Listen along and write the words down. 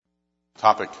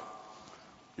topic,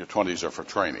 your 20s are for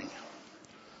training.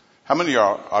 How many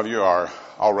of you are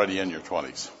already in your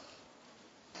 20s?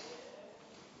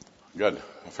 Good.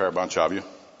 A fair bunch of you.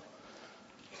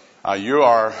 You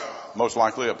are most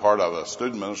likely a part of a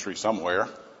student ministry somewhere.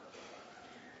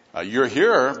 You're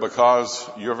here because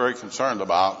you're very concerned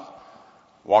about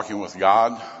walking with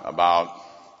God, about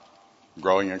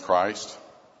growing in Christ,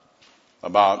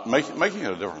 about making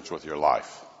a difference with your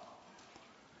life.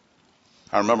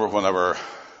 I remember whenever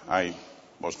I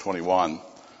was 21,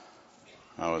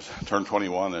 turned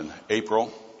 21 in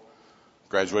April,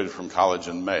 graduated from college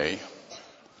in May.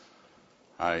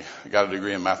 I got a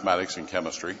degree in mathematics and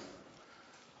chemistry. And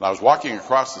I was walking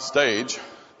across the stage.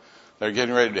 They were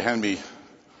getting ready to hand me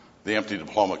the empty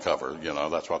diploma cover. You know,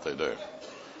 that's what they do.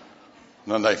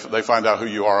 And then they find out who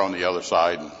you are on the other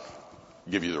side and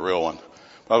give you the real one.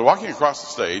 But I was walking across the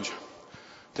stage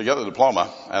to get the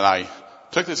diploma, and I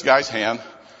took this guy's hand,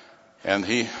 and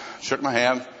he shook my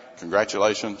hand.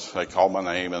 Congratulations. They called my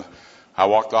name, and I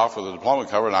walked off with the diploma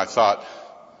cover, and I thought,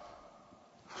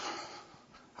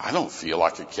 I don't feel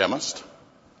like a chemist.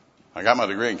 I got my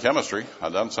degree in chemistry.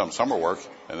 I've done some summer work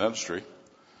in industry.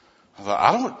 I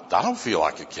thought, I don't feel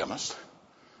like a chemist.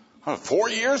 I'm 4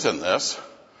 years in this.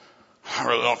 I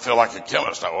really don't feel like a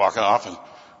chemist. I was walking off, and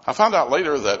I found out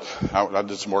later that I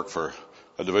did some work for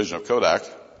a division of Kodak.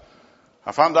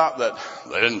 I found out that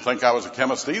they didn't think I was a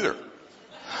chemist either.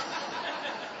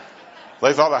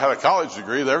 They thought I had a college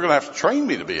degree. They were going to have to train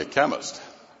me to be a chemist.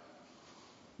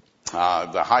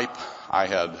 The hype I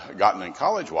had gotten in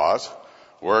college was,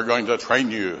 we're going to train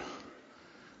you.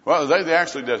 Well, they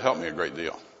actually did help me a great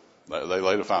deal. They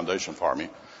laid a foundation for me.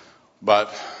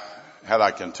 But had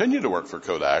I continued to work for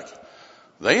Kodak,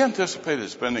 they anticipated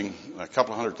spending a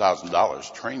couple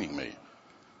 $100,000 training me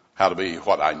how to be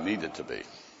what I needed to be.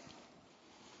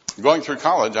 Going through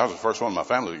college, I was the first one in my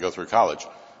family to go through college.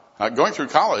 Going through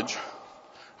college,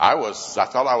 I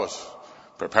thought I was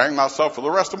preparing myself for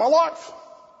the rest of my life.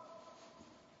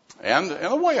 And in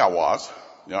a way I was.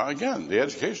 You know, again, the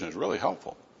education is really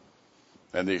helpful.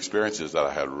 And the experiences that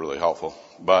I had were really helpful.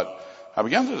 But I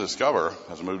began to discover,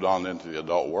 as I moved on into the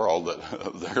adult world,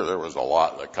 that there was a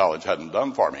lot that college hadn't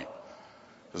done for me.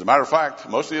 As a matter of fact,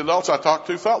 most of the adults I talked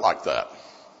to felt like that.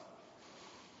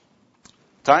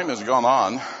 Time has gone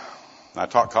on. I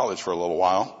taught college for a little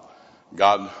while.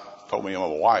 God told me and my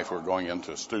wife we're going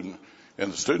into student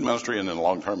ministry and in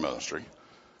long-term ministry.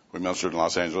 We ministered in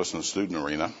Los Angeles in the student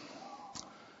arena.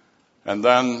 And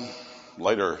then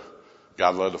later,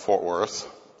 God led to Fort Worth.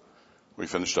 We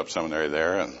finished up seminary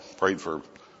there and prayed for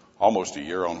almost a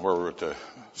year on where we were to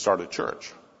start a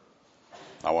church.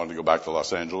 I wanted to go back to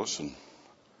Los Angeles, and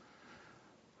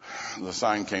the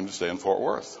sign came to stay in Fort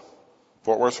Worth.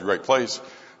 Fort Worth's a great place.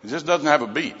 It just doesn't have a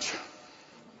beach.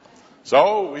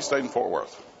 So we stayed in Fort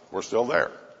Worth. We're still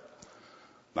there.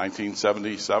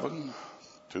 1977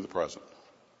 to the present.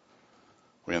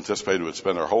 We anticipated we'd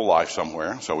spend our whole life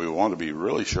somewhere, so we wanted to be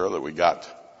really sure that we got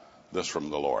this from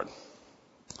the Lord.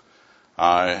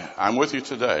 I'm with you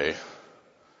today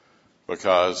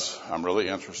because I'm really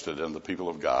interested in the people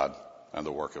of God and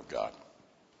the work of God.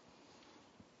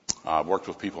 I've worked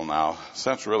with people now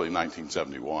since really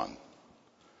 1971.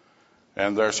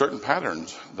 And there are certain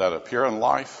patterns that appear in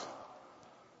life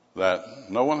that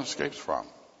no one escapes from.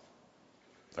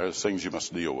 There's things you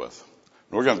must deal with.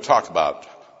 And we're going to talk about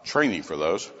training for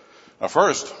those.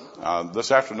 First,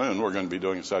 this afternoon I'm going to be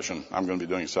doing a session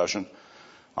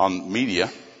on media,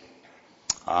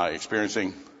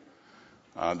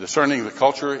 discerning the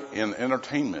culture in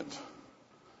entertainment.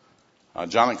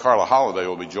 John and Carla Holliday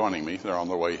will be joining me. They're on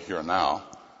their way here now.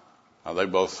 They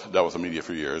both dealt with the media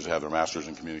for years. They have their masters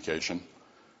in communication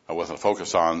with a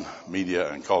focus on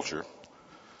media and culture.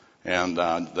 And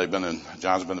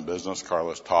John's been in business.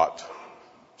 Carla's taught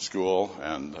school,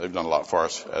 and they've done a lot for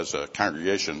us as a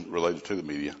congregation related to the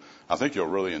media. I think you'll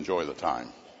really enjoy the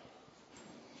time.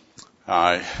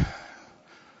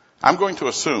 I'm going to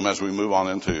assume, as we move on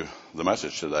into the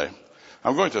message today,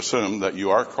 I'm going to assume that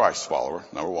you are a Christ follower,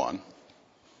 number one.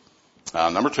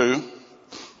 Number two,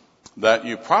 that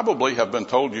you probably have been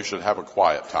told you should have a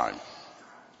quiet time.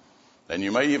 And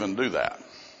you may even do that.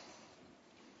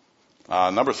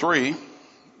 Number three,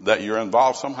 that you're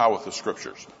involved somehow with the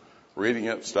scriptures, reading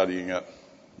it, studying it,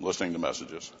 listening to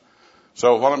messages.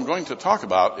 So what I'm going to talk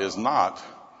about is not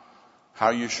how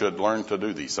you should learn to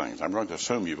do these things. I'm going to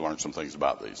assume you've learned some things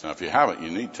about these. Now, if you haven't, you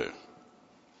need to.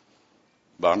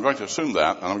 But I'm going to assume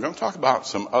that, and I'm going to talk about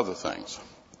some other things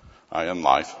in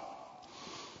life.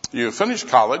 You finish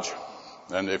college,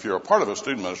 and if you're a part of a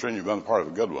student ministry and you've been a part of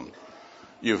a good one,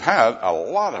 you've had a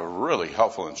lot of really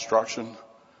helpful instruction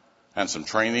and some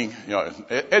training.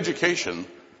 Education,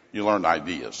 you learn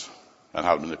ideas and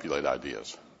how to manipulate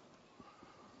ideas.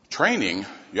 Training,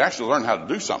 you actually learn how to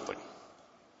do something.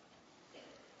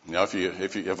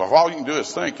 If all you can do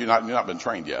is think, you're not been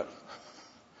trained yet.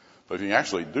 But if you can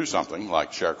actually do something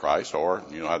like share Christ, or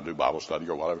you know how to do Bible study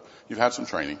or whatever, you've had some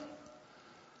training.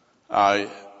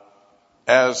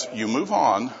 As you move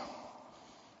on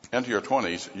into your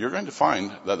 20s, you're going to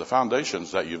find that the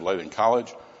foundations that you've laid in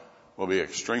college will be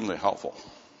extremely helpful.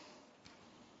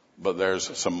 But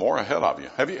there's some more ahead of you.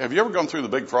 Have you ever gone through the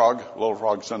big frog, little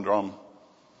frog syndrome?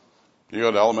 You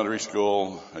go to elementary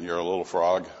school and you're a little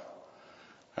frog.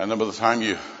 And then by the time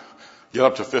you get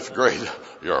up to 5th grade,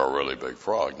 you're a really big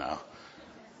frog now.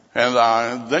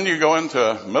 And then you go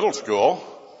into middle school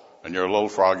and you're a little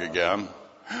frog again.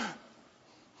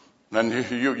 Then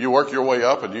you work your way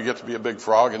up and you get to be a big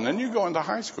frog, and then you go into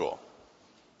high school.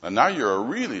 And now you're a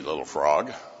really little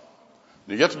frog.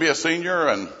 You get to be a senior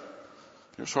and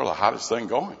you're sort of the hottest thing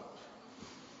going.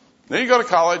 Then you go to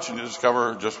college and you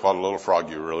discover just what a little frog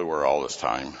you really were all this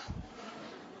time.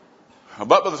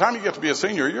 But by the time you get to be a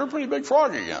senior, you're a pretty big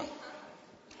frog again.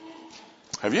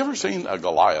 Have you ever seen a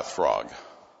Goliath frog?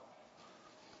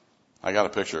 I got a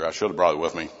picture. I should have brought it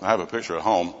with me. I have a picture at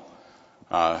home.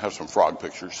 I have some frog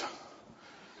pictures.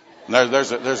 And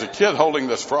there's a kid holding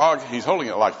this frog. He's holding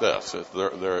it like this.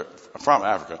 They're from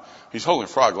Africa. He's holding a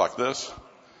frog like this.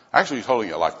 Actually, he's holding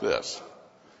it like this.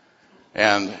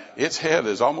 And its head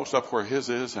is almost up where his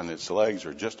is, and its legs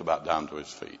are just about down to his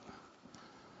feet.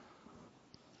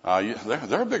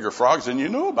 There are bigger frogs than you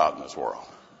knew about in this world.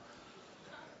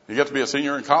 You get to be a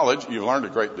senior in college. You've learned a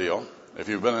great deal. If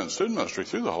you've been in student ministry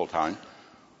through the whole time,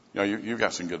 you've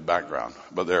got some good background.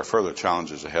 But there are further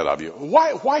challenges ahead of you.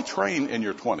 Why train in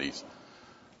your 20s?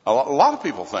 A lot of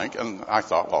people think, and I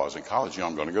thought while I was in college,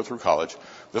 I'm going to go through college.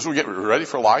 This will get ready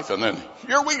for life, and then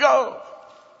here we go.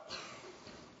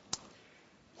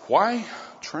 Why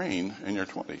train in your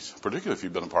 20s, particularly if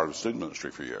you've been a part of student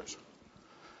ministry for years?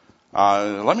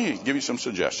 Let me give you some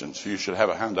suggestions. You should have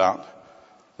a handout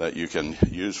that you can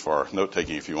use for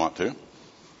note-taking if you want to.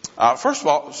 First of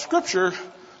all, Scripture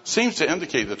seems to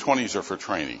indicate the 20s are for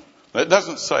training. It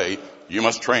doesn't say you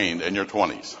must train in your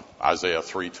 20s. Isaiah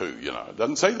 3:2, it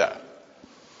doesn't say that.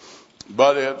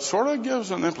 But it sort of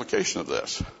gives an implication of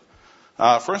this.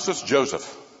 For instance,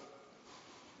 Joseph.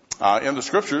 In the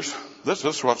Scriptures, this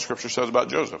is what Scripture says about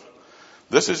Joseph.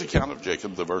 This is the account of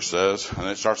Jacob, the verse says, and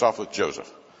it starts off with Joseph.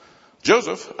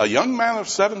 Joseph, a young man of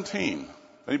 17.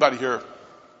 Anybody here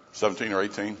 17 or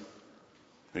 18?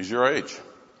 He's your age.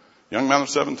 Young man of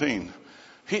 17.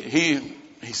 He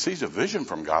sees a vision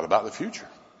from God about the future.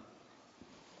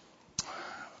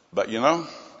 But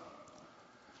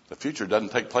the future doesn't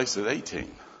take place at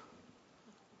 18.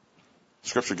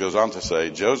 Scripture goes on to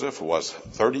say Joseph was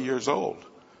 30 years old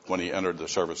when he entered the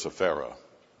service of Pharaoh.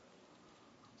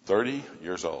 30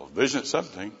 years old. Vision at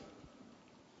 17.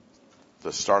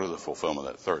 The start of the fulfillment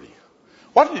at 30.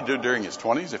 What did he do during his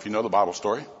 20s, if you know the Bible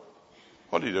story?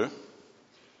 What did he do?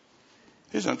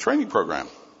 He's in a training program.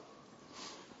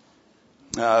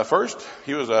 First,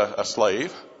 he was a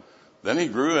slave. Then he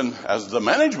grew as the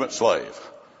management slave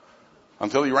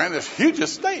until he ran this huge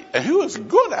estate. And he was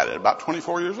good at it, about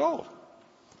 24 years old.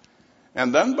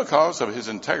 And then because of his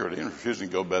integrity and refusing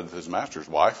to go to bed with his master's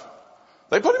wife,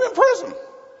 they put him in prison.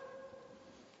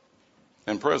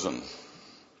 In prison.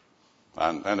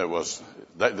 And it was,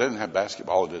 they didn't have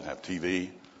basketball, they didn't have TV.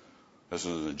 This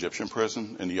was an Egyptian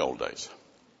prison in the old days.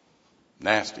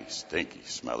 Nasty, stinky,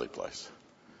 smelly place.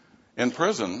 In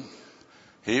prison,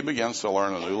 he begins to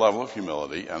learn a new level of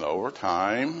humility, and over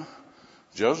time,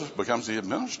 Joseph becomes the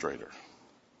administrator.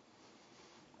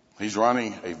 He's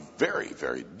running a very,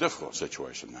 very difficult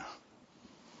situation now.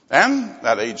 And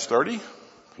at age 30,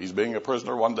 he's being a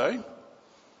prisoner one day,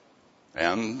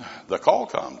 and the call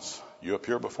comes. You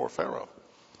appear before Pharaoh.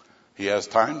 He has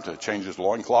time to change his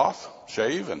loincloth,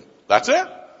 shave, and that's it.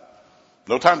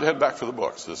 No time to head back for the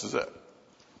books. This is it.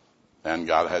 And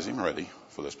God has him ready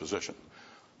for this position.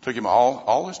 Took him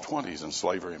all his 20s in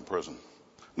slavery in prison.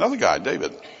 Another guy,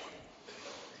 David.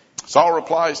 Saul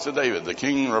replies to David. The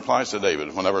king replies to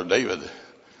David whenever David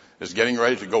is getting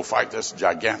ready to go fight this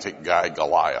gigantic guy,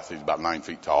 Goliath. He's about 9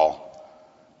 feet tall.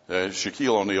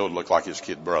 Shaquille O'Neal would look like his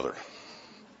kid brother.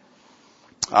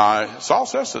 Saul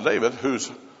says to David, who's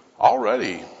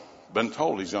already been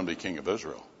told he's going to be king of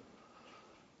Israel.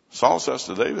 Saul says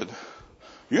to David,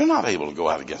 you're not able to go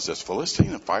out against this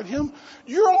Philistine and fight him.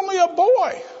 You're only a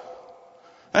boy.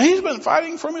 And he's been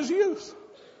fighting from his youth.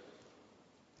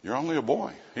 You're only a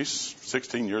boy. He's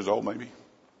 16 years old maybe.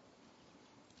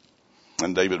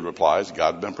 And David replies,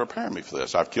 God has been preparing me for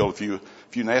this. I've killed a few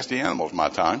few nasty animals my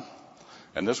time.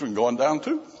 And this one going down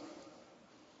too.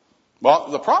 Well,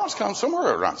 the promise comes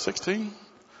somewhere around 16.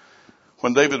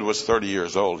 When David was 30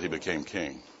 years old, he became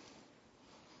king.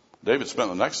 David spent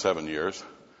the next 7 years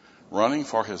running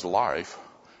for his life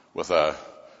with a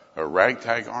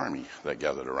ragtag army that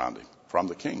gathered around him from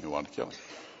the king who wanted to kill him.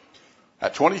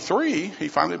 At 23, he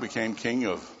finally became king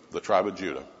of the tribe of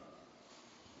Judah.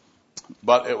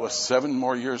 But it was 7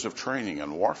 more years of training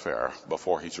and warfare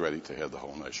before he's ready to head the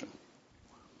whole nation.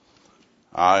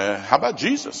 How about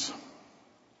Jesus?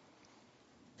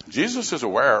 Jesus is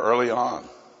aware early on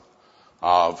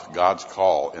of God's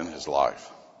call in his life.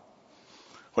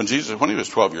 When he was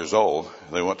 12 years old,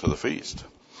 they went to the feast,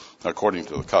 according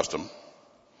to the custom.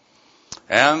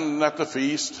 And at the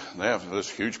feast, they have this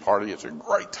huge party. It's a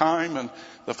great time, and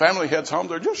the family heads home.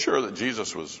 They're just sure that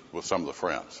Jesus was with some of the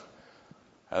friends.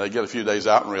 And they get a few days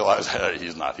out and realize, hey,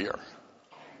 he's not here.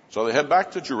 So they head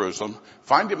back to Jerusalem,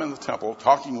 find him in the temple,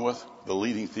 talking with the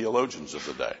leading theologians of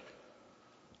the day.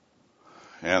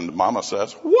 And Mama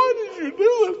says, why did you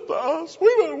do this to us?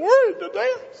 We were worried to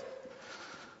death.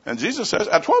 And Jesus says,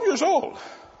 at 12 years old,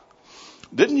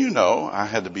 didn't you know I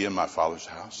had to be in my Father's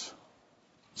house?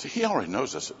 See, he already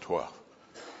knows this at 12.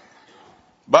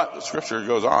 But the scripture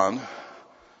goes on.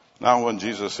 Now when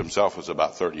Jesus himself was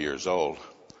about 30 years old,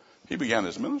 he began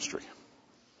his ministry.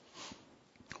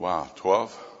 Wow,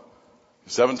 12,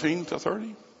 17 to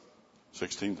 30,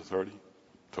 16 to 30,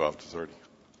 12 to 30.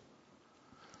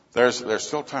 There's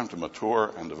still time to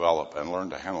mature and develop and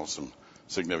learn to handle some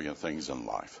significant things in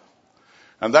life.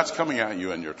 And that's coming at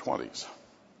you in your 20s.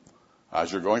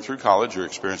 As you're going through college, you're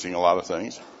experiencing a lot of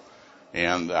things.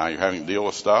 And you're having to deal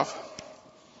with stuff.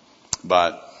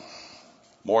 But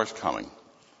more is coming.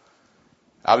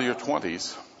 Out of your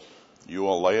 20s, you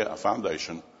will lay a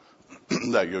foundation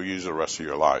that you'll use the rest of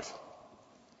your life.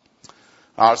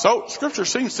 So Scripture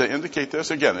seems to indicate this.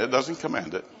 Again, it doesn't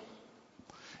command it.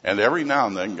 And every now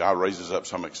and then, God raises up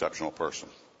some exceptional person.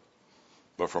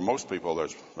 But for most people,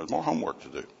 there's more homework to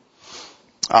do.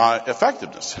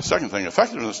 Effectiveness. Second thing,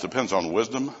 effectiveness depends on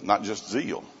wisdom, not just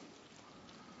zeal.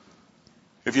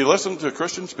 If you listen to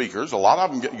Christian speakers, a lot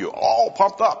of them get you all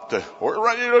pumped up we're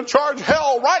ready to charge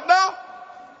hell right now.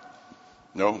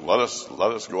 No, let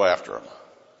us go after them.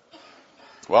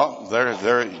 Well, there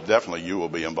definitely you will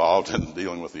be involved in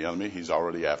dealing with the enemy. He's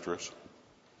already after us.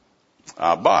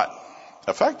 But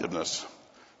effectiveness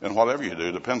in whatever you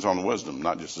do depends on wisdom,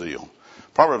 not just zeal.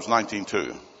 Proverbs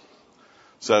 19:2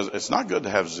 says, it's not good to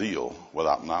have zeal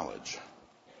without knowledge,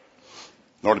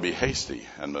 nor to be hasty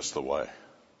and miss the way.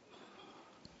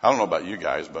 I don't know about you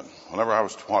guys, but whenever I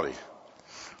was 20,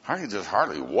 I could just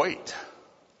hardly wait.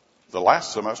 The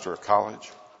last semester of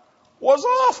college was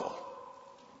awful.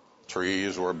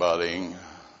 Trees were budding,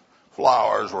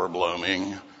 flowers were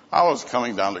blooming. I was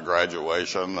coming down to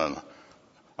graduation, and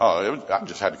I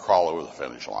just had to crawl over the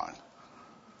finish line.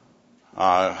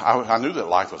 I knew that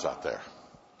life was out there.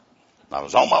 I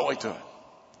was on my way to it.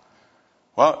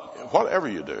 Well, whatever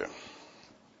you do,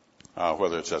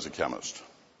 whether it's as a chemist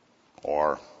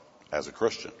or as a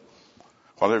Christian,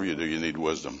 whatever you do, you need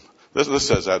wisdom. This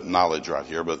says that knowledge right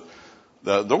here, but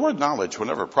the word knowledge,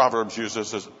 whenever Proverbs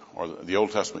uses it, or the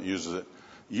Old Testament uses it,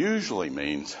 usually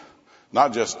means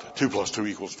not just 2 +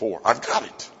 2 = 4. I've got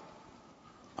it.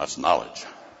 That's knowledge.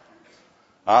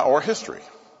 Or history.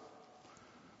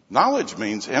 Knowledge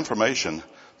means information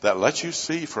that lets you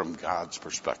see from God's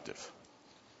perspective.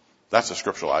 That's the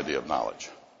scriptural idea of knowledge.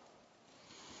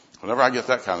 Whenever I get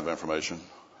that kind of information,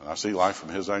 and I see life from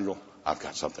his angle, I've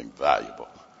got something valuable.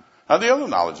 Now, the other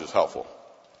knowledge is helpful.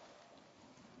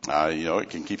 It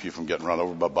can keep you from getting run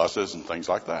over by buses and things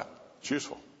like that. It's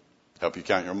useful. Help you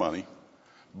count your money.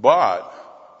 But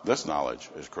this knowledge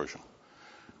is crucial.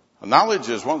 Knowledge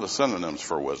is one of the synonyms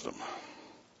for wisdom.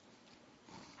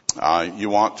 You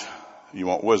want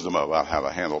wisdom about how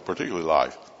to handle particularly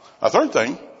life. A third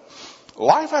thing,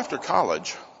 life after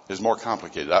college is more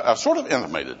complicated. I've sort of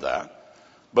intimated that,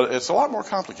 but it's a lot more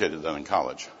complicated than in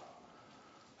college.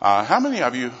 How many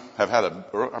of you have had a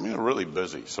really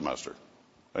busy semester?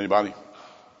 Anybody?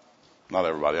 Not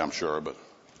everybody, I'm sure, but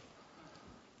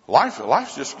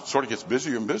life just sort of gets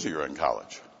busier and busier in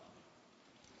college.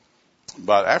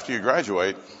 But after you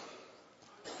graduate,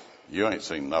 you ain't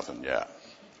seen nothing yet.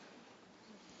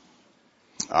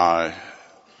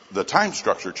 The time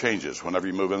structure changes whenever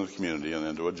you move into the community and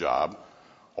into a job,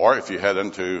 or if you head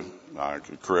into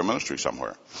career ministry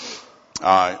somewhere.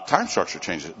 Time structure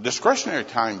changes. Discretionary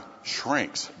time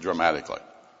shrinks dramatically.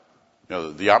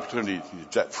 The opportunity,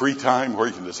 that free time where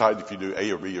you can decide if you do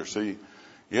A or B or C,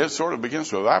 it sort of begins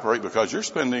to evaporate because you're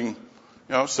spending,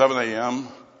 7 a.m.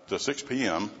 to 6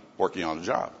 p.m. working on a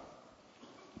job.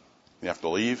 You have to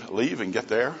leave and get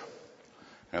there.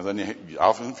 And then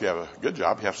often, if you have a good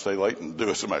job, you have to stay late and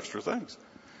do some extra things.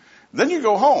 Then you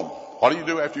go home. What do you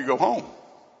do after you go home?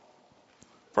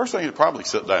 First thing, you probably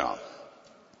sit down.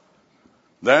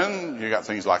 Then you got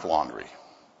things like laundry.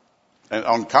 And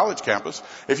on college campus,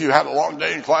 if you had a long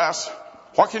day in class,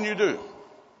 what can you do?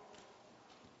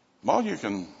 Well, you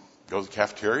can go to the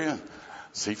cafeteria and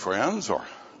see friends, or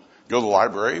go to the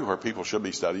library where people should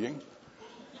be studying.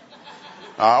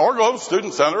 Or go to the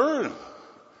student center.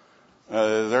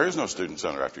 There is no student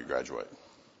center after you graduate.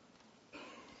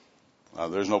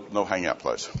 There's no hangout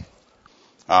place.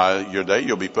 Your day,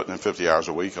 you'll be putting in 50 hours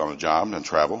a week on a job and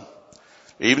travel.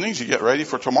 Evenings, you get ready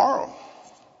for tomorrow.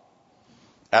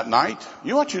 At night,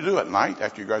 you know what you do at night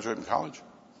after you graduate from college?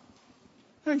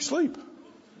 Yeah, you sleep.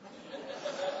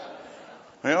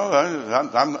 You know,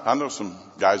 I know some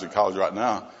guys at college right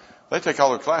now. They take all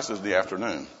their classes in the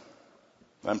afternoon,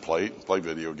 then play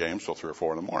video games till 3 or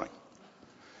 4 in the morning.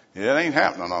 It ain't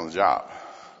happening on the job.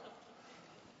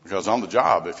 Because on the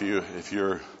job, if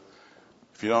you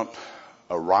don't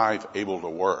arrive able to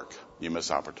work, you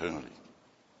miss opportunity.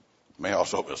 You may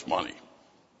also miss money.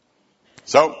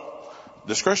 So,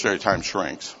 discretionary time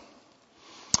shrinks.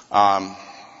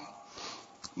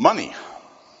 Money.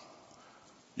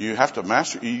 You have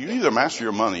to you either master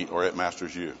your money or it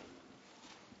masters you.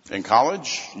 In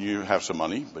college, you have some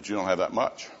money, but you don't have that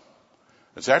much.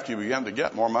 It's after you begin to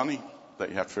get more money that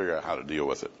you have to figure out how to deal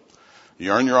with it.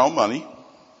 You earn your own money.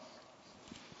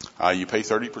 You pay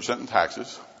 30% in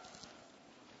taxes.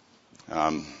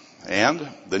 And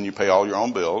then you pay all your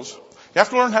own bills. You have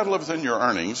to learn how to live within your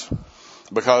earnings,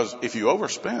 because if you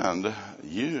overspend,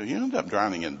 you end up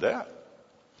drowning in debt.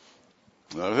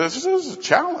 This is a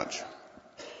challenge.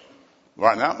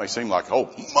 Right now it may seem like,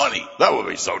 money, that would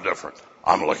be so different.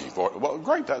 I'm looking forward. Well,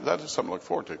 great, that is something to look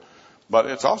forward to. But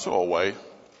it's also a way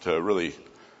to really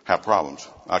have problems.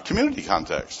 Community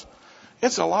context.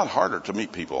 It's a lot harder to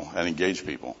meet people and engage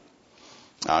people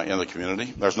in the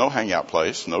community. There's no hangout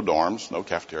place, no dorms, no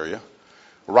cafeteria.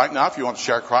 Right now, if you want to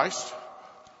share Christ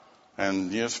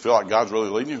and you just feel like God's really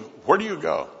leading you, where do you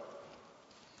go?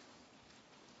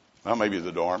 Well, maybe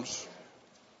the dorms.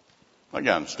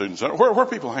 Again, student center. Where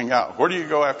people hang out. Where do you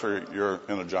go after you're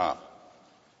in a job?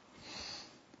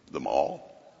 The mall.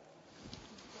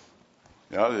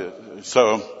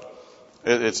 So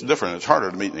it's different. It's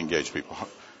harder to meet and engage people.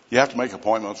 You have to make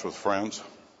appointments with friends.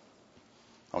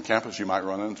 On campus, you might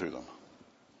run into them.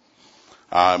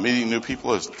 Meeting new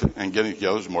people and getting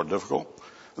together is more difficult.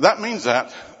 That means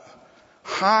that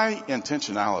high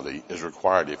intentionality is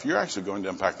required. If you're actually going to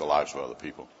impact the lives of other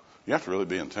people, you have to really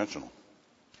be intentional.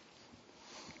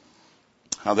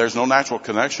 There's no natural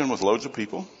connection with loads of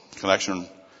people. If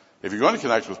you're going to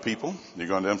connect with people, you're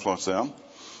going to influence them,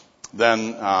 then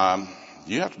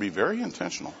you have to be very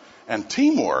intentional. And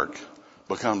teamwork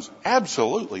becomes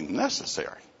absolutely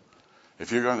necessary.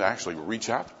 If you're going to actually reach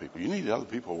out to people, you need other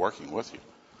people working with you.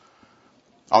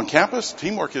 On campus,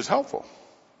 teamwork is helpful.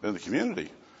 In the community,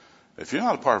 if you're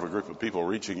not a part of a group of people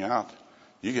reaching out,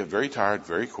 you get very tired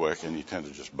very quick and you tend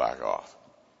to just back off.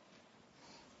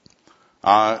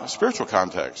 Spiritual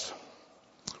context.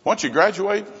 Once you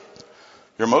graduate,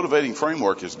 your motivating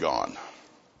framework is gone.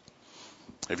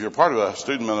 If you're part of a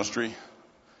student ministry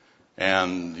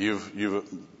and you've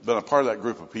been a part of that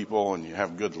group of people and you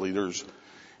have good leaders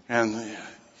and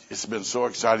it's been so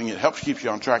exciting, it helps keep you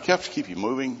on track, helps keep you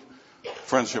moving.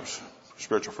 Friendships,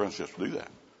 spiritual friendships do that.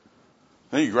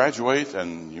 Then you graduate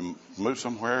and you move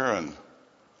somewhere and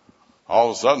all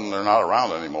of a sudden they're not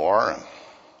around anymore, and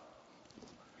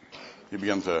you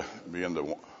begin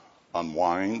to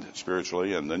unwind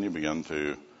spiritually, and then you begin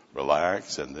to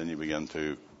relax, and then you begin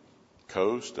to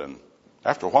coast, and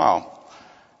after a while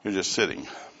you're just sitting.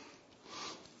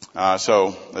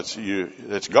 So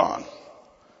it's gone.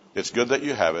 It's good that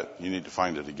you have it. You need to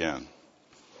find it again.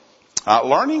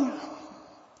 Learning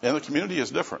in the community is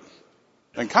different.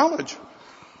 In college,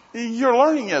 your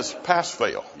learning is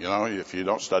pass-fail. You know, if you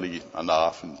don't study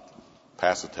enough and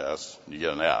pass a test, you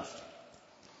get an F.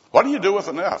 What do you do with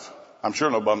an F? I'm sure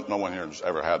no one here has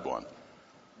ever had one.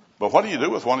 But what do you do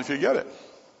with one if you get it?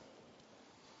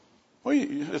 Well,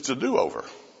 it's a do-over.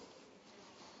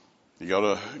 You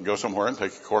go somewhere and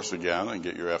take a course again and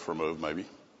get your F removed, maybe.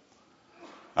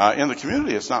 In the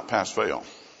community, it's not pass-fail.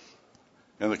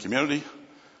 In the community,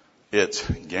 it's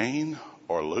gain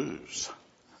or lose.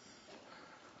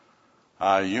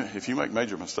 If you make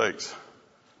major mistakes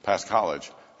past college,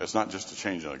 it's not just a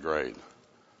change in a grade.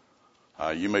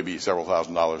 You may be several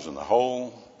 $1,000s in the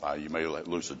hole. You may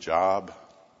lose a job.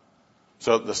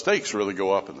 So the stakes really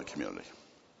go up in the community.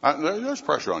 There's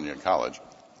pressure on you in college,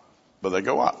 but they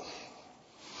go up.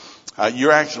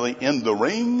 You're actually in the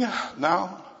ring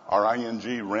now,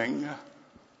 R-I-N-G, ring.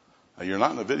 You're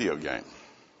not in a video game.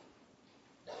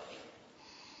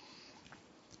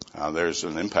 There's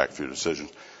an impact for your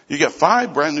decisions. You get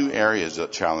 5 brand new areas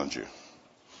that challenge you.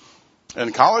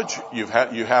 In college, you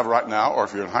have right now, or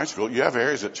if you're in high school, you have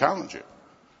areas that challenge you.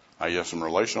 You have some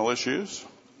relational issues.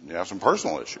 You have some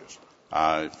personal issues.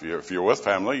 If you're with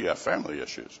family, you have family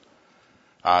issues.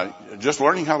 Just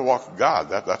learning how to walk with God,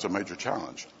 that's a major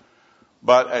challenge.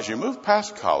 But as you move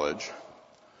past college,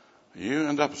 you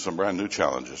end up with some brand new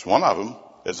challenges. One of them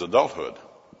is adulthood.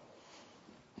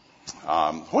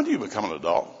 When do you become an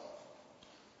adult?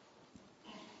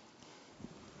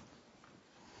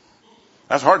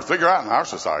 That's hard to figure out in our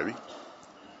society.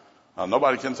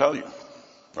 Nobody can tell you.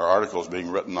 There are articles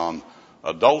being written on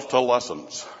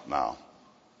adultolescence now.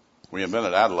 We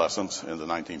invented adolescence in the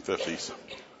 1950s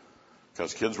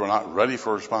because kids were not ready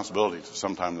for responsibility until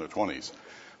sometime in their 20s.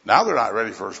 Now they're not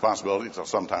ready for responsibility until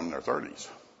sometime in their 30s.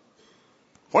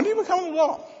 When do you become an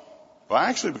adult? Well, I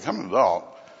actually become an adult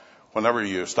whenever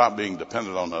you stop being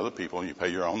dependent on other people and you pay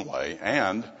your own way,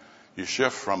 and you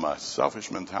shift from a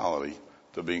selfish mentality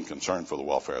to being concerned for the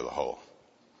welfare of the whole.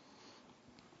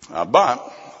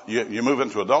 But you move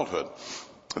into adulthood.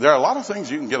 There are a lot of things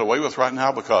you can get away with right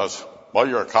now because, well,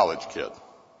 you're a college kid.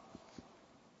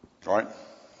 Right?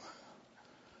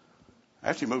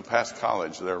 After you move past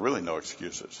college, there are really no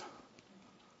excuses.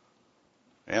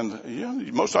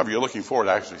 And most of you are looking forward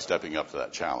to actually stepping up to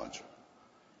that challenge.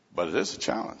 But it is a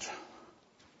challenge.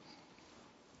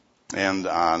 And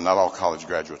not all college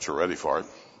graduates are ready for it.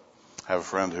 I have a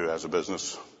friend who has a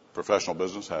business, professional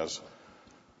business, has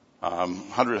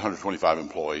 125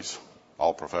 employees,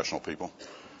 all professional people.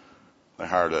 They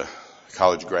hired a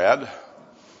college grad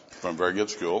from a very good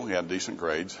school. He had decent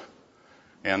grades.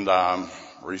 And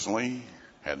recently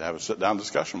had to have a sit-down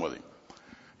discussion with him.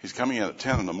 He's coming in at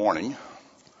 10 in the morning,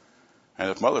 and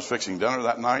if mother's fixing dinner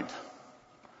that night,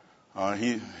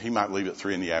 he might leave at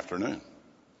 3 in the afternoon.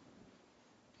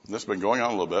 This has been going on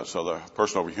a little bit, so the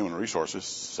person over Human Resources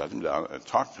sat him down and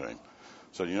talked to him.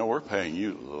 Said, we're paying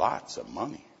you lots of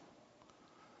money.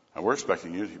 And we're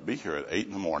expecting you to be here at 8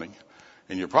 in the morning,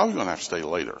 and you're probably going to have to stay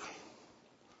later.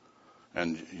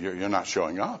 And you're not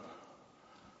showing up.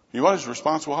 You know what his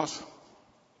response was?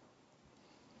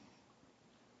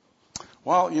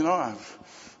 Well, I've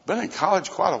been in college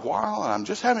quite a while, and I'm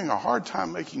just having a hard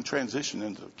time making transition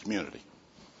into the community.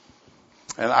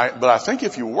 But I think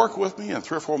if you work with me in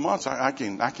 3 or 4 months, I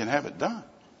can have it done.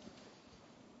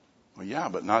 Well, yeah,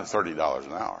 but not at $30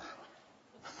 an hour.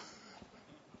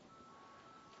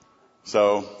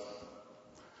 So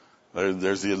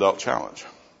there's the adult challenge.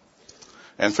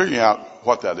 And figuring out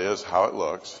what that is, how it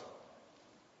looks.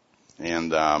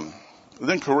 And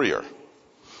then career.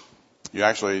 You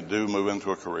actually do move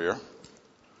into a career.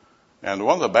 And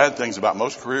one of the bad things about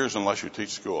most careers, unless you teach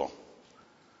school,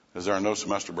 is there are no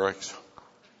semester breaks.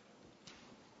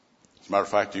 As a matter of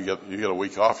fact, you get a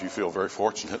week off, you feel very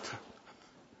fortunate.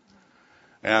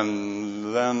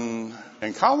 And then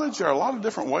in college, there are a lot of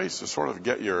different ways to sort of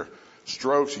get your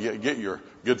strokes, get your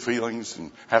good feelings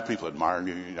and have people admire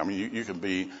you. I mean, you can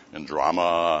be in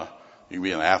drama, you can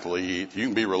be an athlete, you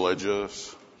can be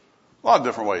religious, a lot of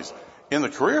different ways. In the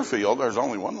career field, there's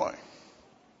only one way.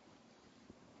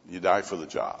 You die for the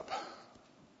job.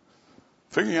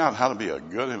 Figuring out how to be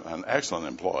an excellent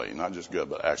employee, not just good,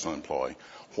 but excellent employee,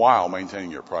 while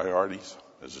maintaining your priorities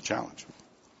is a challenge.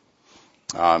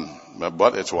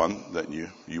 But it's one that you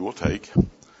will take.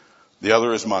 The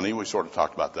other is money. We sort of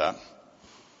talked about that.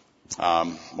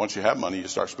 Once you have money, you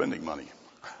start spending money.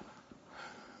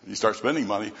 You start spending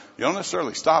money. You don't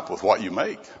necessarily stop with what you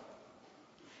make.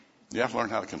 You have to learn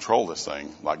how to control this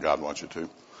thing like God wants you to.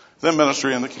 Then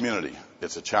ministry in the community.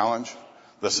 It's a challenge.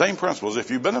 The same principles,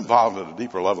 if you've been involved at a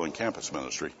deeper level in campus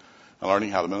ministry and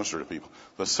learning how to minister to people,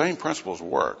 the same principles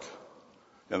work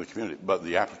in the community, but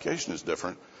the application is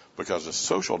different because the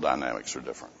social dynamics are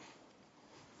different.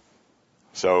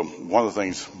 So one of the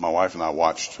things my wife and I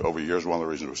watched over years, one of the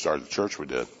reasons we started the church we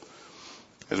did,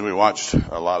 is we watched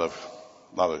a lot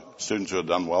of students who had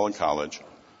done well in college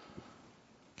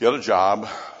get a job,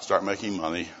 start making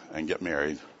money, and get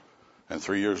married, and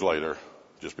 3 years later,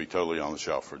 just be totally on the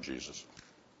shelf for Jesus.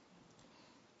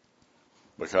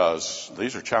 Because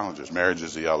these are challenges. Marriage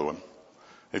is the other one.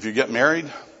 If you get married,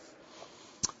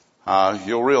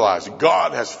 you'll realize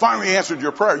God has finally answered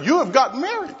your prayer. You have gotten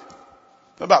married.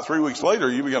 About 3 weeks later,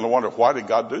 you begin to wonder, why did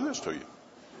God do this to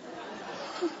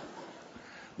you?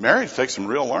 Marriage takes some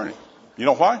real learning. You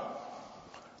know why?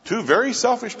 2 very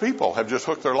selfish people have just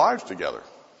hooked their lives together.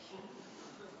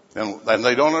 And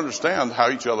they don't understand how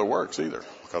each other works either,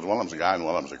 because one of them's a guy and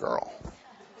one of them's a girl.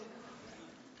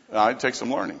 It takes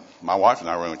some learning. My wife and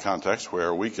I were in a context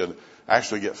where we could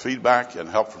actually get feedback and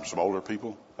help from some older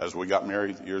people as we got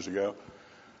married years ago.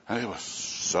 And it was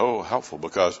so helpful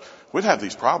because we'd have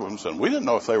these problems and we didn't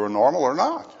know if they were normal or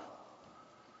not.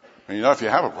 And if you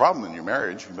have a problem in your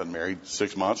marriage, you've been married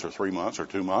 6 months or 3 months or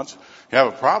 2 months, you have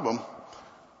a problem,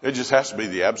 it just has to be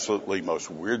the absolutely most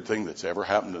weird thing that's ever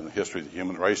happened in the history of the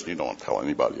human race, and you don't want to tell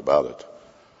anybody about it.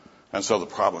 And so the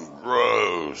problem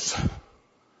grows.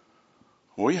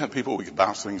 We had people we could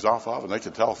bounce things off of, and they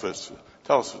could tell us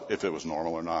if it was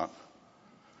normal or not.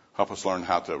 Help us learn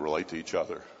how to relate to each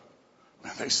other.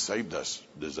 Man, they saved us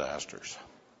disasters.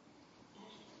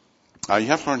 You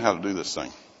have to learn how to do this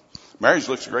thing. Marriage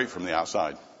looks great from the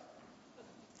outside.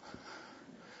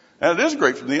 And it is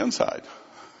great from the inside.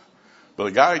 But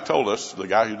the guy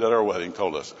who did our wedding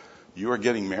told us, you are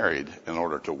getting married in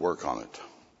order to work on it.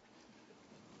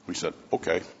 We said,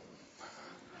 okay.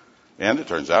 And it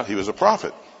turns out he was a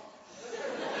prophet.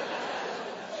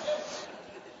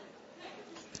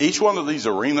 Each one of these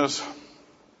arenas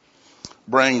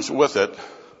brings with it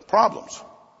problems.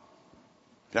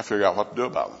 You have to figure out what to do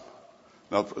about them.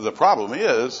 Now, the problem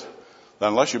is that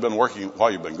unless you've been working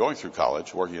while you've been going through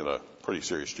college, working at a pretty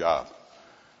serious job,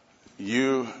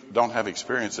 you don't have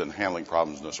experience in handling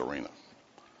problems in this arena.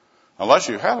 Unless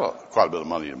you have quite a bit of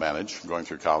money to manage going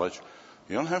through college,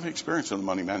 you don't have experience in the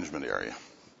money management area.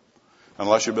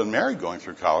 Unless you've been married going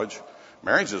through college,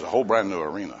 marriage is a whole brand new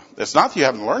arena. It's not that you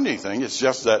haven't learned anything. It's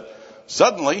just that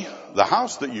suddenly the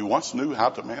house that you once knew how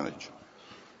to manage,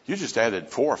 you just added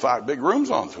 4 or 5 big rooms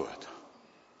onto it.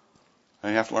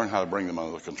 And you have to learn how to bring them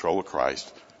under the control of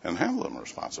Christ and handle them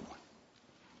responsibly.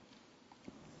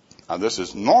 Now, this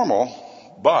is normal,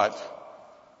 but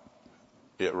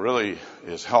it really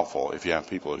is helpful if you have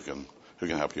people who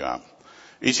can help you out.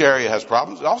 Each area has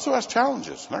problems. It also has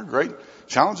challenges. They're great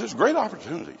challenges, great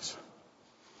opportunities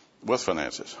with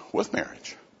finances, with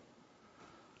marriage.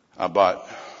 But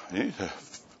you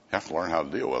have to learn how to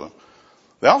deal with them.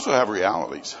 They also have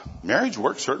realities. Marriage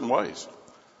works certain ways.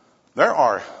 There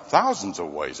are thousands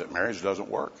of ways that marriage doesn't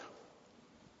work.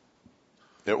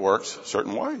 It works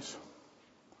certain ways.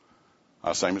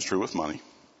 Same is true with money.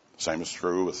 Same is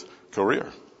true with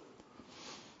career.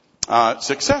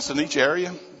 Success in each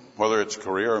area, whether it's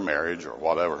career or marriage or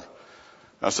whatever,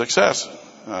 success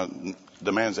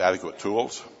demands adequate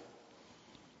tools.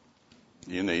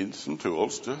 You need some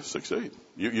tools to succeed.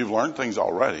 You've learned things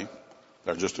already.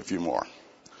 There are just a few more.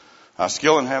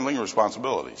 Skill in handling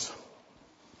responsibilities.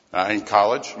 In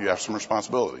college, you have some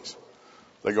responsibilities.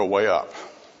 They go way up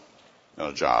in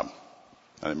a job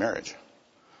and in marriage.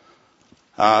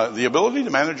 The ability to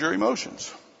manage your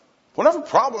emotions. Whenever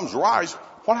problems rise,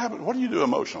 what happens? What do you do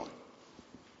emotionally?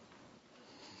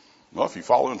 Well, if you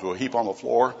fall into a heap on the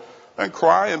floor and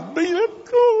cry and beat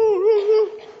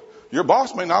it, your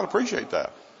boss may not appreciate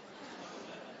that.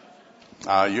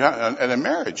 And in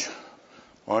marriage,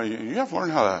 well, you have to learn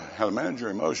how to manage your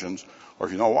emotions, or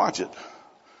if you don't watch it,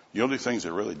 you'll do things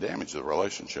that really damage the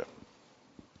relationship.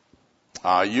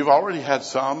 You've already had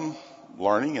some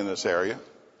learning in this area.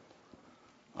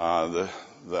 The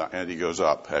ante goes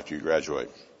up after you graduate.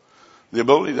 The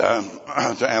ability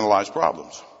to analyze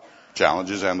problems,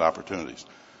 challenges, and opportunities.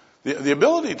 The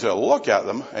ability to look at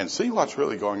them and see what's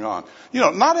really going on.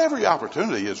 Not every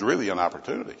opportunity is really an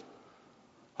opportunity.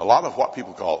 A lot of what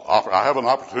people call, I have an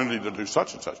opportunity to do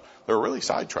such and such, they're really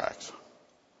sidetracks.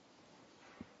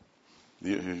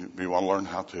 You want to learn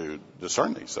how to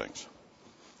discern these things.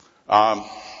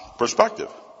 Perspective.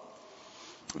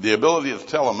 The ability to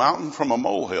tell a mountain from a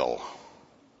molehill.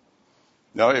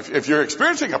 Now, if you're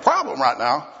experiencing a problem right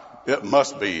now, it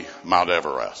must be Mount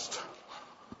Everest.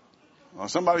 Well,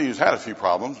 somebody who's had a few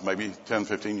problems, maybe 10,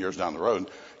 15 years down the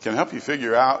road, can help you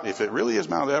figure out if it really is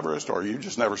Mount Everest or you've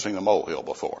just never seen a molehill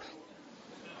before.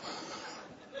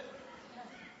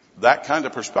 That kind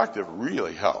of perspective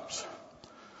really helps.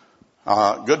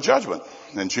 Good judgment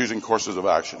in choosing courses of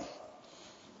action.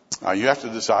 You have to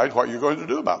decide what you're going to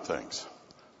do about things.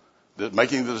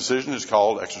 Making the decision is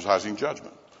called exercising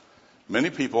judgment. Many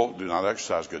people do not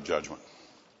exercise good judgment.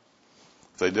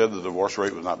 If they did, the divorce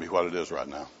rate would not be what it is right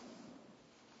now.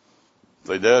 If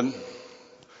they did,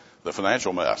 the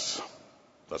financial mess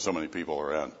that so many people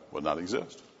are in would not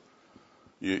exist.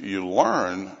 You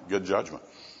learn good judgment.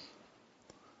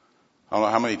 I don't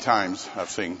know how many times I've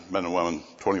seen men and women,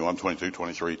 21, 22,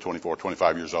 23, 24,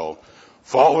 25 years old,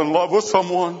 fall in love with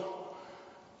someone.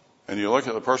 And you look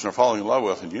at the person they're falling in love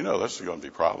with and you know this is going to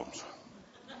be problems.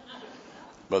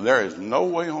 But there is no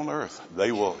way on earth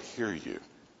they will hear you.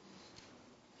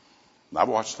 I've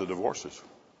watched the divorces.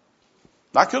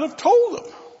 I could have told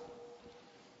them.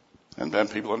 And then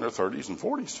people in their 30s and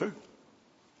 40s too,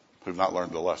 who've not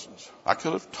learned the lessons. I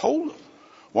could have told them.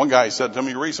 One guy said to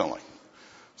me recently,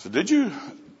 so did you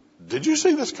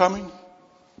see this coming?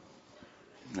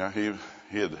 Yeah, he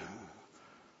had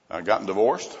gotten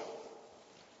divorced,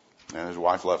 and his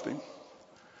wife left him.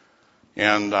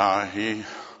 And he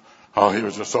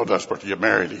was just so desperate to get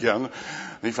married again.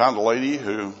 And he found a lady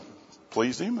who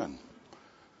pleased him, and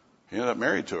he ended up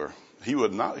married to her. He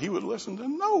would listen to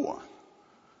no one.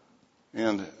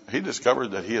 And he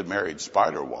discovered that he had married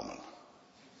Spider Woman.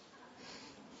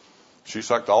 She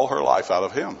sucked all her life out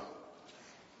of him.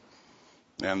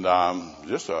 And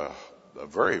just a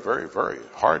very, very, very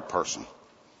hard person.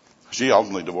 She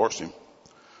ultimately divorced him.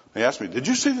 He asked me, did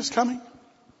you see this coming?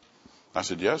 I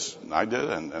said, yes, I did,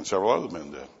 and several other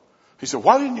men did. He said,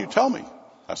 why didn't you tell me?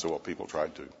 I said, well, people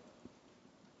tried to.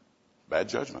 Bad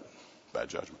judgment. Bad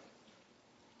judgment.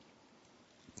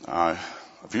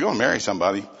 If you're going to marry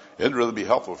somebody, it'd really be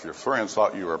helpful if your friends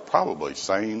thought you were probably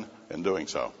sane in doing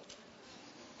so.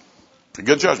 A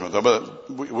good judgment, though,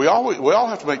 but we all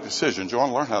have to make decisions. You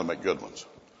want to learn how to make good ones.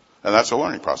 And that's a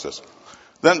learning process.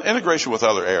 Then integration with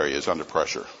other areas under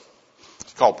pressure.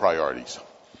 It's called priorities.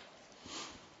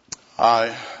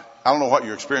 I don't know what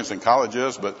your experience in college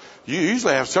is, but you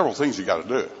usually have several things you got to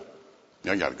do.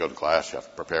 You got to go to class, you have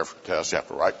to prepare for tests, you have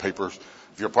to write papers.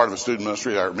 If you're part of a student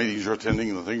ministry, there are meetings you're attending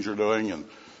and the things you're doing, and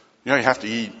you have to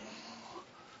eat,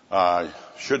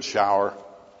 should shower.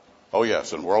 Oh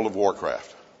yes, in World of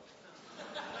Warcraft.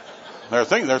 There are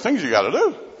things you got to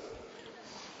do.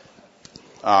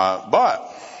 But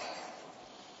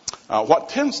what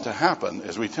tends to happen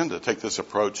is we tend to take this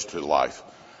approach to life.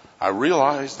 I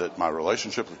realize that my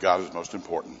relationship with God is most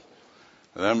important.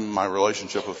 And then my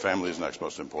relationship with family is next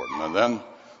most important. And then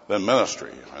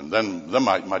ministry. And then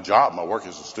my job, my work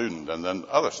as a student, and then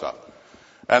other stuff.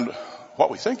 And what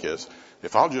we think is,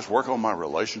 if I'll just work on my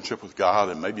relationship with God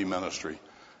and maybe ministry,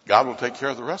 God will take care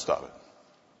of the rest of it.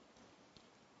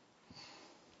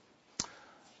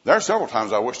 There are several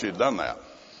times I wish he had done that.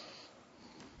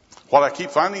 What I keep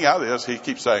finding out is he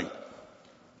keeps saying,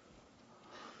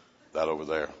 that over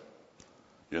there,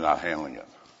 you're not handling it.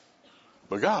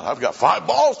 But God, I've got 5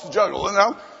 balls to juggle. And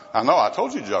I know, I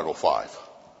told you to juggle 5.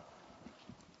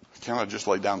 Can't I just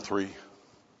lay down 3?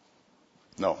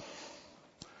 No.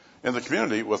 In the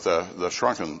community, with the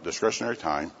shrunken discretionary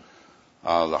time,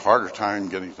 the harder time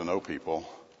getting to know people,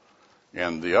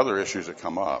 and the other issues that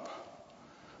come up,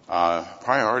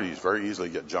 priorities very easily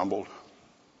get jumbled.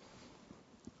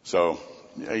 So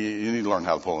you need to learn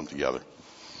how to pull them together.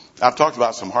 I've talked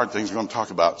about some hard things. We're going to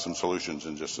talk about some solutions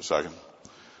in just a second.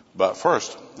 But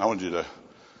first, I want you to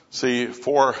see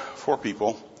four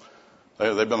people.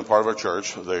 They've been a part of our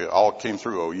church. They all came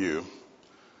through OU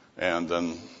and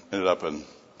then ended up in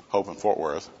Hope and Fort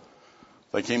Worth.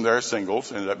 They came there as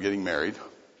singles, ended up getting married,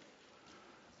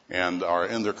 and are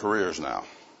in their careers now.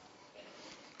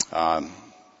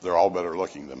 They're all better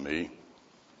looking than me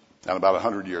and about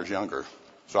 100 years younger.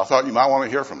 So I thought you might want to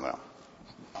hear from them.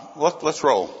 Let's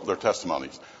roll their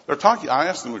testimonies. I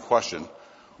asked them a question.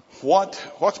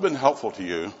 What's been helpful to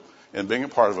you in being a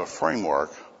part of a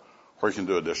framework where you can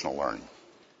do additional learning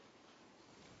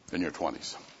in your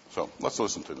 20s? So let's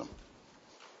listen to them.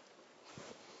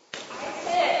 I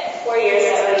spent 4 years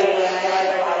at OU and I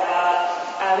learned a lot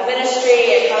about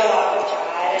ministry and how to walk with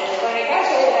God. And when I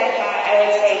graduated, I thought I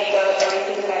would take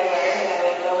everything that I learned and I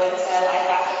would go into life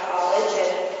after college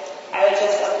and I would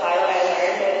just apply what I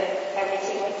learned and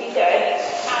everything would be good.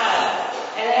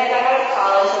 And then I got out of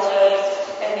college and lived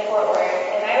in Fort Worth.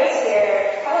 And I was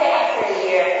here probably after a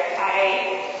year.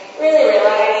 I really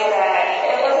realized that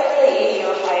it wasn't really easy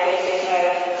to apply everything that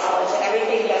I learned in college, and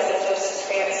everything doesn't just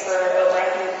transfer over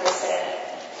 100%.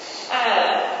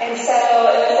 And so it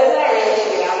was then that I really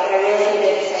figured out that I really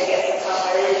needed to get some help.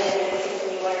 I really needed to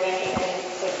continue learning and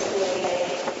continue learning.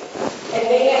 And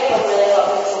being at home really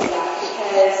helped me to do that,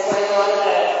 because when a lot of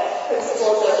the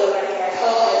principles that we learned here at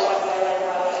home and ones I learned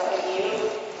about at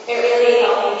OU, it really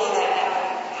helped me to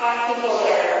have people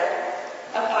that are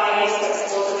applying these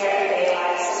principles in their everyday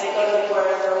lives. So they go to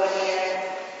work or when they're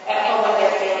at home with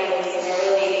their families, and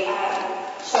they're really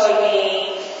showing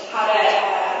me how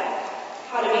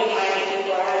to be kind to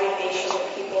people or how to be patient with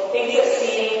people.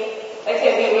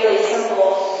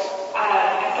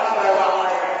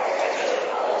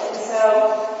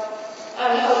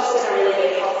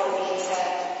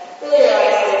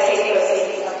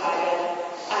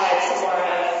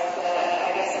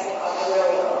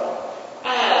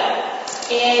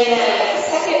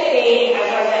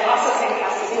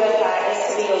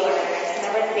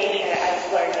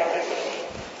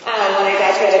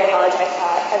 graduated college,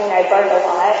 I learned a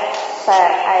lot, but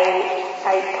I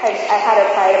had a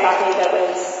pride about me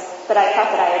that I thought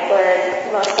that I had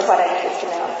learned most of what I needed to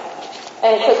know.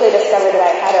 And quickly discovered that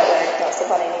I hadn't learned most of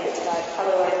what I needed to know. I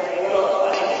probably learned very little of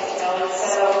what I needed to know. And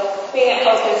so being at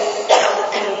Hope has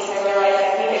helped me to realize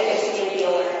I need to continue to be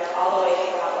a learner all the way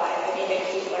throughout life. I need to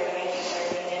keep learning and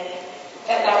learning.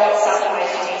 And that won't stop in my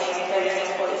 20s, my 30s,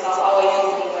 and 40s. I'll always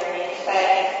need to be learning. But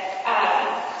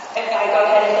if I go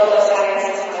ahead and build those patterns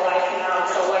into my life now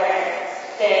to learn,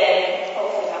 then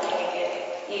hopefully that will make it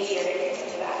easier to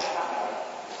continue that path.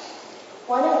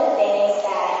 One of the things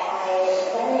that I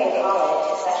learned in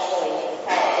college, especially,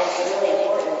 that is really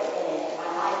important in my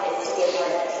life is to be a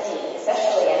part of a team,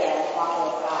 especially as I'm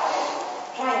walking with God and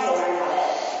trying to learn how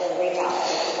to reach out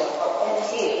to people and help them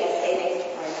too, as they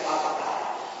learn to walk with God.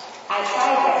 I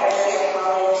tried my first year of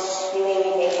college doing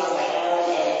things on my own,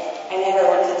 and I never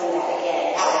want to do that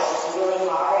again. That was just really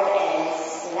hard, and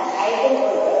I didn't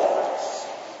really go that much.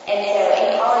 And so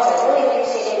in college, I really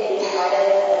appreciated being part of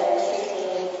a ministry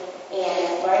team and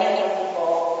learning from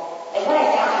people. And what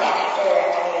I found after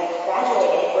I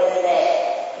graduated was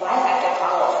that life after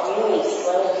college really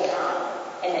slowed down.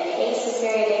 And the pace is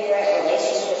very different,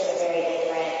 relationships are very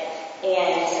different,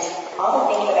 and all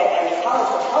the things that I've done in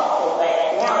college were helpful, but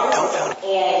now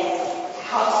and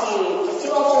how to just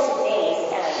do all sorts of things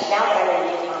now that I'm in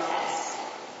a new context.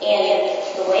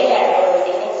 And the way that I was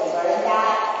able to learn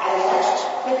that at a much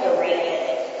quicker rate than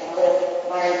I would have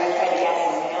learned if I tried to guess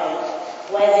on my own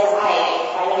was by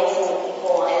finding a team of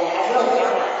people, and I really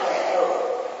found that here at Hope,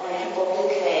 people who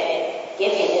could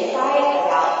give me insight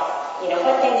about,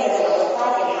 what things are going to look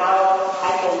like and how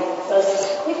I can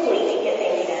most quickly get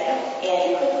things done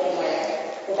and quickly learn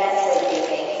the best way to do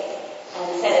things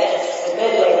instead of just a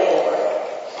good way to work.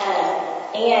 And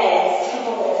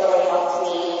people that have really helped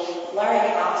me learn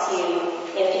how to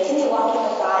continue walking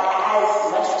with God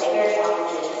as much bigger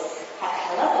challenges have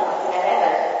come up in life than I've ever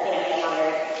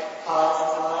encountered college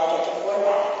or before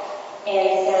that.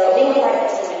 And so being a part of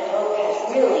the team at Hope has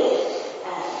really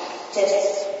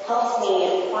just helped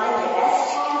me find the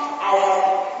best path as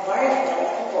I've learned from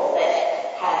other people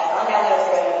that have gone down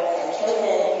those roads and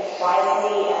chosen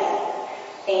wisely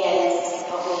and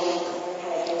helped me learn how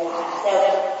to do that. So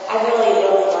I really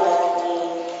love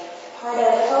being part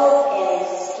of Hope and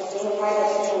just being part of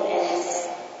the team and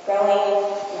growing,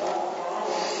 God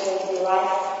and continuing to do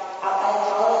life outside of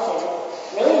college and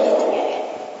really enjoying it.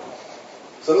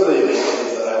 Some of the unique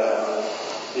things that I found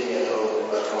being at Hope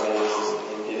in my 20s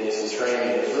and getting some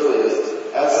training is really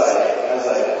as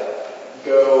I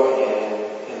go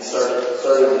and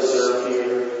started to serve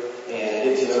here and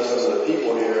get to know some of the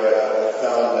people here, I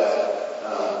found that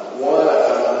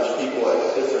I found there's people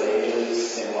at different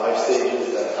ages and life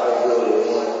stages that I really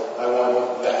want. I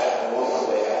want that. I want what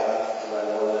they have, and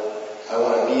I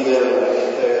want to be there when I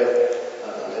get there.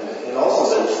 And also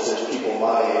there's people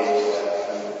my age that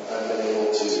I've been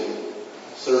able to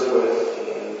serve with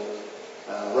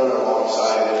and run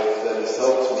alongside with that has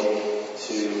helped me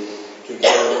to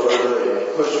go further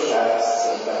and push past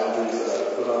the boundaries that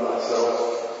I put on myself,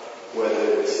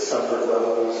 whether it's comfort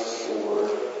levels or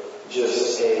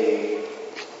just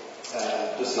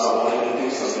just not wanting to do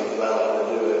something because I don't want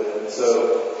to do it. And so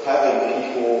having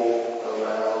people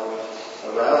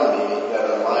around me that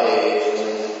are my age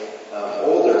and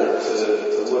older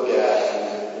to look at,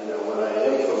 and when I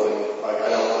am feeling like I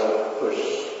don't want to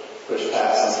push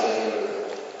past something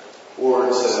or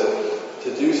to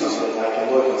do something, I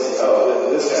can look and see,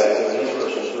 this guy's doing, he's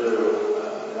pushing through,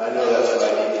 and I know that's what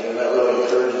I need to do, and that really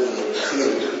encourages me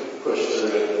to push through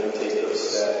it and take those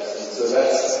steps. And so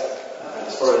that's,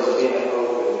 as far as being at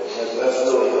Hope, that's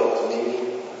really helped me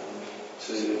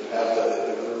to have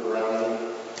the group around me,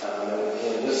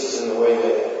 and just in the way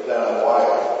that I'm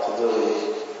wired to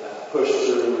really push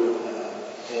through,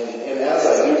 and as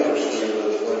I do push through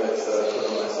those limits that I put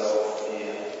on myself,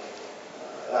 and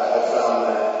I found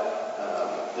that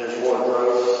there's more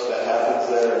growth that happens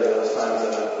there in those times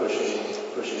that I'm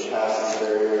pushing past these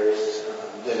barriers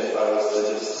than if I was to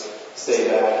just stay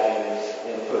back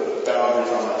and put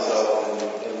boundaries on myself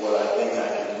and what I think I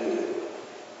can do.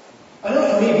 I know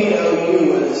for me being at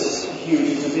OU was huge.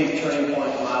 It was a big turning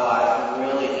point in my life and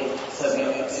really set me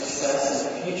up for success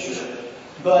in the future.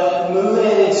 But moving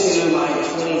into my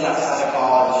 20s outside of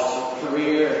college,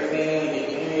 career, family,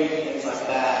 getting married, things like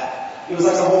that, it was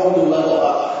like a whole new level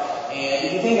up. And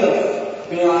if you think of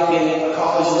being like in a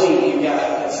college league, you've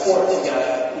got sports, you've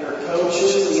got your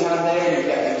coaches that you have there, you've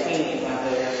got your team that you have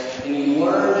there, and you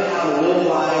learn how to live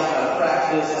life, how to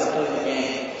practice, how to play the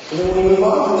game. And then when you move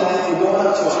on from that, you're going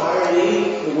up to a higher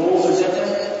league, the rules are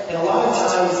different, and a lot of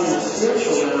times in the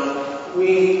spiritual realm,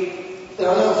 I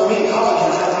know for me in college,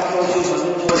 I have my coaches, my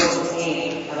mentors on the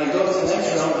team, and I go to the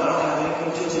next room, I don't have any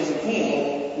coaches in the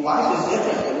team. Well, life is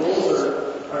different. The rules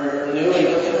are new and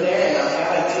different there, and I've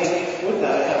got to take with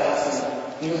that. I've got to have some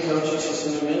new coaches and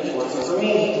some new mentors. And for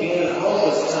me, being at home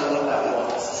was kind of what that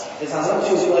was. Is I went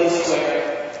to a place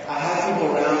where I had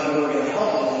people around me who were going to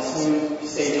help me in this new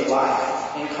stage of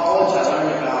life. In college, I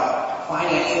learned about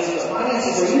finances, but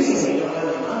finances are easy when you don't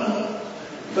have any money.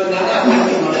 But now that I'm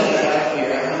making money, I got to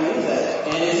figure out how to use that.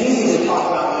 And it's easy to talk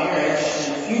about marriage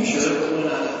and the future, but when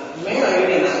I'm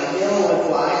married and I'm dealing with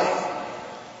life,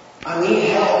 I need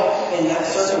help in that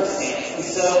circumstance. And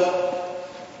so,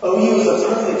 OU was a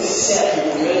perfect step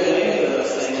to get ready for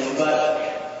those things,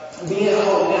 but being at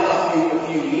home now for a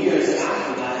few years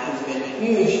after that has been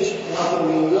huge in helping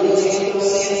me really take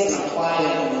those things and apply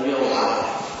them in real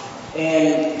life.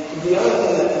 And the other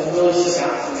thing that has really stuck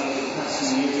out to me the past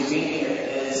few years of being here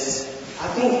is, I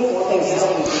think one thing that's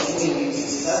helping me continue to be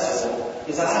successful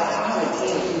is I have a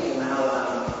team of people now that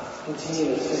I'm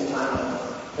continuing to spend time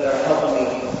with that are helping me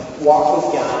walk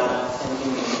with God and do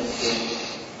ministry.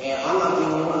 And I'm not the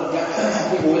only one. I've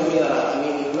got people with me that I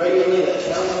meet regularly that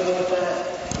challenge me with that.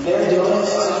 They're doing it,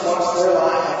 so I just watch their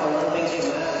life. I can learn things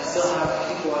from that. I still have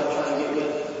people I try and get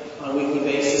with on a weekly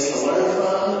basis to learn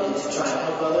from and to try and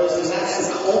help others. And that's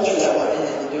the culture that we're in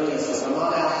that we're doing this with. I'm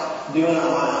not out doing it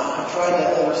on my own. I tried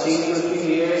that overseas for a few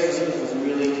years, and it was a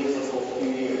really difficult few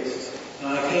years. And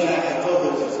when I came back to Hope,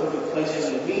 it was a perfect place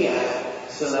for me to be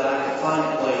at so that I could find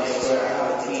a place where I have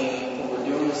a team and we're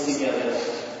doing this together.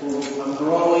 I'm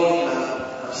growing and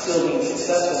I'm still being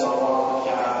successful in my walk with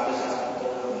God because I have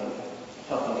people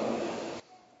helping me with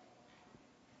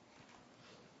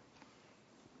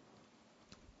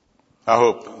that. I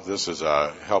hope this is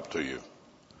a help to you.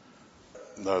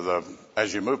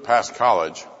 As you move past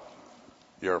college,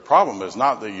 your problem is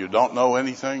not that you don't know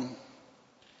anything.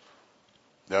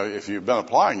 Now, if you've been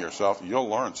applying yourself, you'll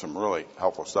learn some really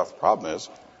helpful stuff. The problem is,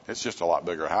 it's just a lot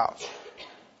bigger house.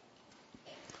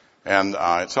 And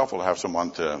it's helpful to have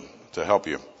someone to help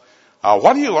you.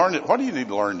 What do you learn? What do you need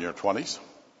to learn in your 20s?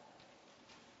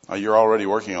 You're already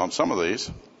working on some of these.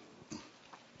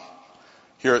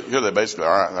 Here they basically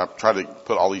are. I've tried to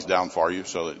put all these down for you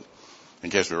so that in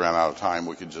case we ran out of time,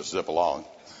 we could just zip along.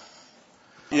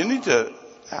 You need to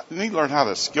learn how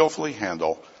to skillfully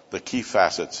handle the key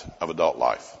facets of adult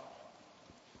life.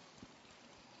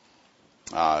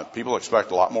 People expect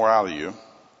a lot more out of you.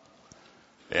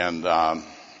 And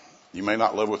you may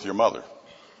not live with your mother.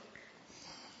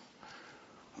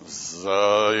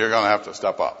 So you're going to have to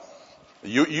step up.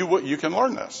 You can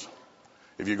learn this.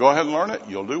 If you go ahead and learn it,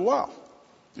 you'll do well.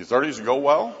 Your 30s will go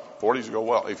well, 40s will go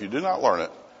well. If you do not learn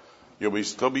it, you'll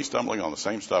still be stumbling on the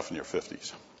same stuff in your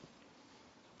 50s.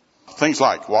 Things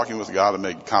like walking with God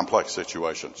amid complex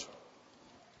situations.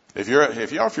 If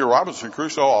you're Robinson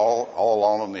Crusoe all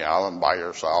alone on the island by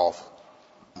yourself,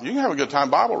 you can have a good time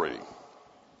Bible reading.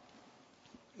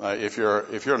 If you're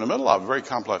in the middle of a very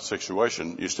complex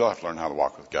situation, you still have to learn how to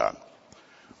walk with God.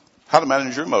 How to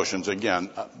manage your emotions again,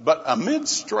 but amid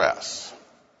stress.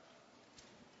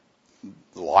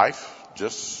 Life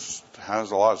just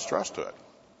has a lot of stress to it.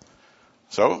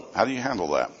 So, how do you handle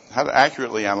that? How to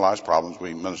accurately analyze problems,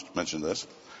 we mentioned this.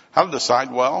 How to decide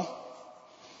well.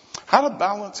 How to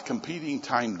balance competing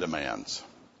time demands.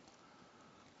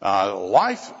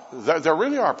 Life, there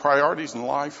really are priorities in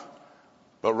life,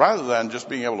 but rather than just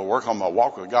being able to work on my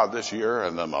walk with God this year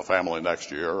and then my family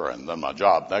next year and then my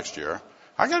job next year,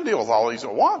 I got to deal with all these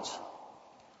at once.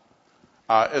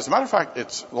 As a matter of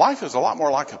fact, life is a lot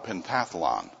more like a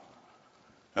pentathlon.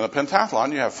 In a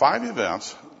pentathlon, you have 5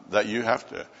 events that you have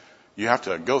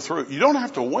to go through. You don't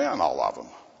have to win all of them,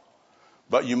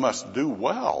 but you must do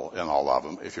well in all of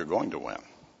them if you're going to win.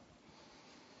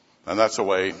 And that's the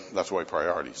way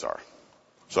priorities are.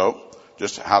 So,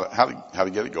 just how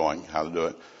to get it going, how to do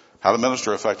it, how to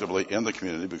minister effectively in the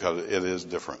community because it is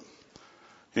different.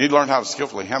 You need to learn how to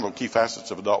skillfully handle key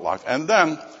facets of adult life, and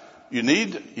then you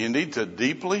need to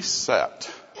deeply set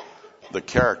the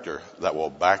character that will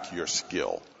back your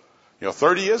skill.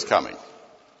 30 is coming.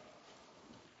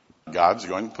 God's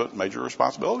going to put major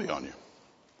responsibility on you.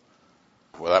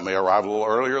 Well, that may arrive a little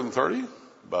earlier than 30,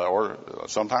 or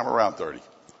sometime around 30.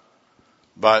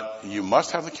 But you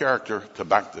must have the character to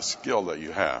back the skill that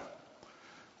you have.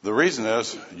 The reason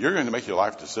is you're going to make your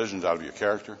life decisions out of your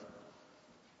character.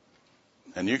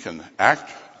 And you can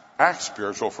act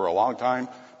spiritual for a long time.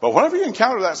 But whenever you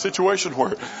encounter that situation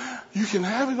where you can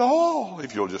have it all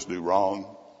if you'll just do wrong,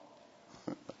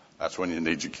 that's when you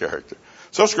need your character.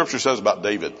 So Scripture says about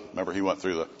David. Remember, he went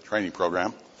through the training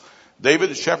program.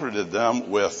 David shepherded them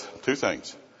with 2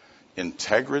 things.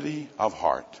 integrity of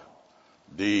heart.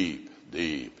 Deep,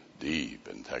 deep, deep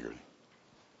integrity.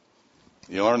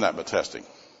 You learn that by testing.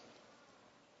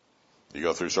 You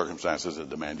go through circumstances that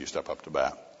demand you step up to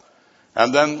bat.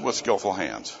 And then with skillful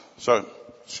hands. So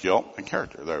skill and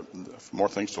character. There are more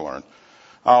things to learn.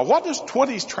 What does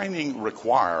 20s training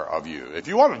require of you? If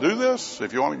you want to do this,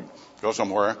 if you want to go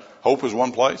somewhere, Hope is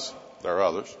one place. There are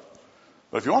others.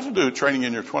 But if you want to do training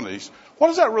in your 20s, what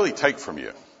does that really take from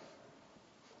you?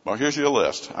 Well, here's your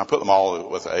list. I put them all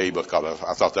with A because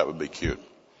I thought that would be cute.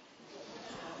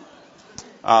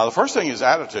 The first thing is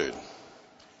attitude.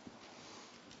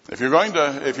 If you're going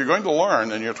to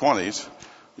learn in your 20s,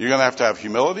 you're going to have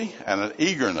humility and an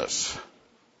eagerness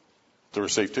to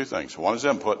receive two things. One is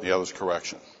input, and the other is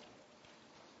correction.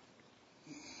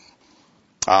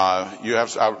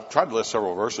 I've tried to list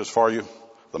several verses for you.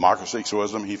 The mocker seeks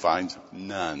wisdom, he finds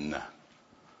none.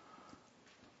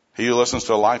 He who listens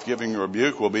to a life-giving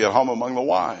rebuke will be at home among the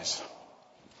wise.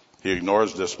 He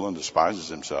ignores discipline, despises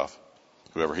himself.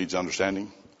 Whoever heeds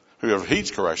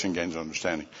correction gains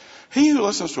understanding. He who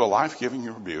listens to a life-giving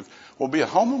rebuke will be at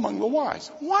home among the wise.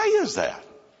 Why is that?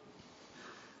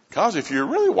 Because if you're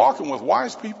really walking with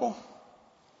wise people,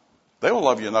 they will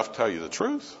love you enough to tell you the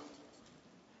truth.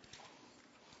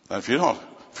 And if you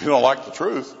don't like the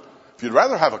truth, if you'd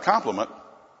rather have a compliment,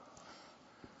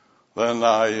 then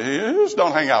you just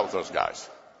don't hang out with those guys.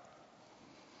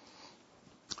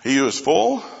 He who is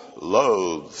full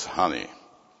loathes honey.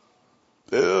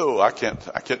 Ew, I can't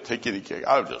take any cake.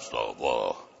 I just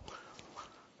love.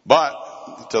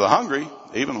 But to the hungry,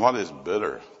 even what is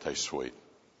bitter tastes sweet.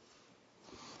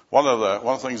 One of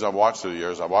the things I've watched through the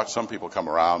years, I've watched some people come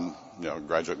around,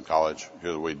 graduate in college,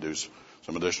 here we do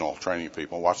some additional training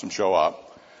people, watch them show up.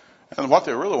 And what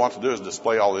they really want to do is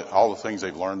display all the things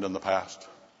they've learned in the past.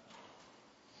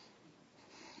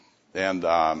 And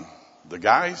the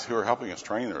guys who are helping us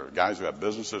train are guys who have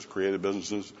businesses, creative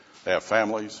businesses, they have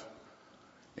families,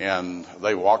 and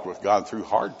they walk with God through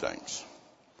hard things.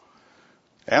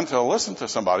 And to listen to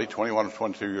somebody 21 or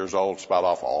 22 years old spout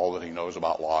off all that he knows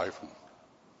about life,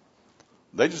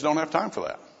 they just don't have time for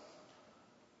that.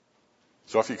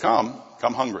 So if you come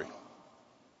hungry.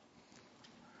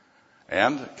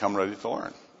 And come ready to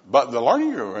learn. But the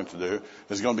learning you're going to do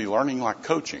is going to be learning like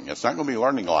coaching. It's not going to be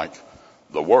learning like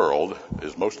the world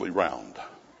is mostly round.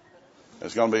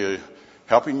 It's going to be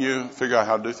helping you figure out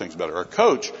how to do things better. A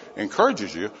coach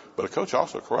encourages you, but a coach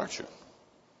also corrects you.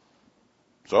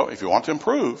 So if you want to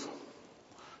improve,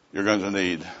 you're going to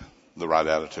need the right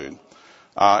attitude.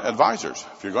 Advisors.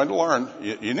 If you're going to learn,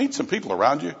 you need some people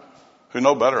around you who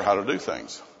know better how to do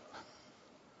things.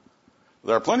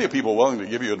 There are plenty of people willing to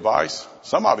give you advice.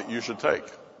 Some of it you should take.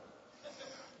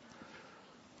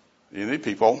 You need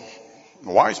people,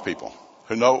 wise people,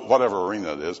 who know whatever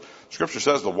arena it is. Scripture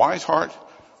says the wise heart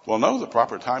will know the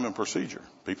proper time and procedure.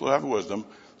 People who have wisdom,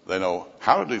 they know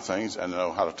how to do things and they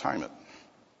know how to time it.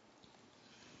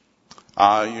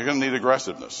 You're going to need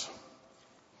aggressiveness.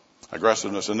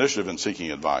 Aggressiveness, initiative in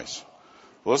seeking advice.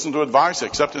 Listen to advice,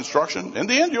 accept instruction. In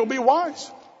the end, you'll be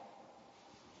wise.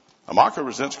 A mocker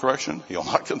resents correction. He'll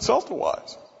not consult the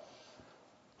wise.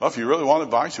 Well, if you really want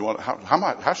advice,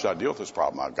 how should I deal with this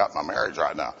problem? I've got my marriage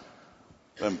right now.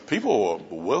 Then people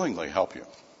will willingly help you.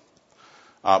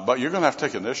 But you're going to have to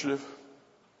take initiative.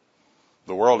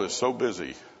 The world is so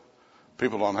busy.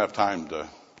 People don't have time to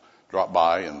drop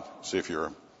by and see if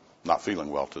you're not feeling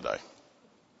well today.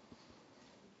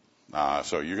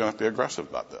 So you're going to have to be aggressive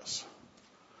about this.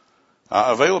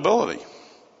 Availability.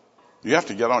 You have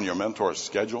to get on your mentor's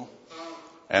schedule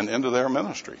and into their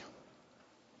ministry.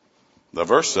 The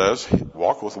verse says,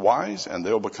 walk with wise and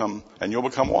you'll become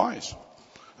wise.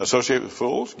 Associate with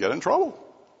fools, get in trouble.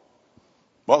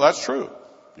 Well, that's true.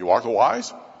 You walk with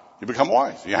wise, you become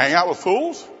wise. You hang out with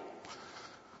fools,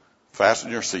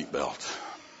 fasten your seatbelt.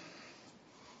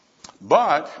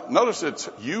 But notice it's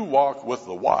you walk with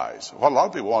the wise. What a lot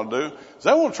of people want to do is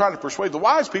they want to try to persuade the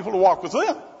wise people to walk with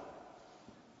them.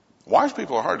 Wise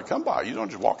people are hard to come by. You don't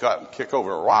just walk out and kick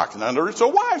over a rock and under it's a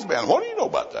wise man. What do you know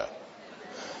about that?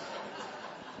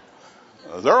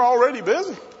 They're already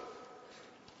busy.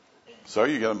 So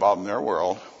you get involved in their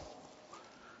world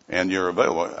and you're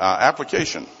available.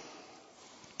 Application.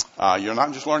 You're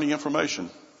not just learning information,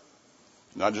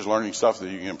 not just learning stuff that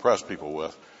you can impress people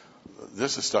with.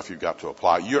 This is stuff you've got to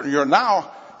apply. You're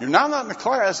now not in the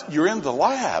class, you're in the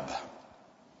lab.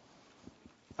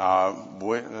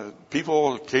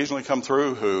 People occasionally come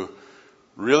through who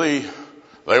really,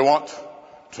 they want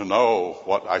to know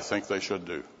what I think they should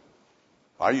do.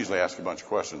 I usually ask a bunch of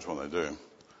questions when they do.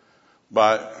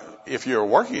 But if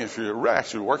you're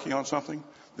actually working on something,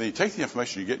 then you take the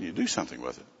information you get and you do something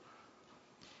with it.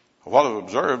 What I've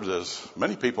observed is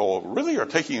many people really are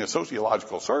taking a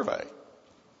sociological survey.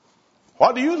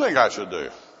 What do you think I should do?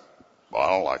 Well, I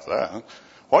don't like that.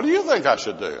 What do you think I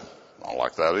should do? I don't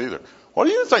like that either. What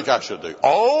do you think I should do?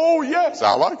 Oh, yes,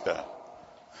 I like that.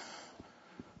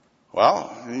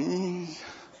 Well, you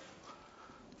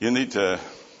need to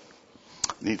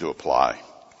apply,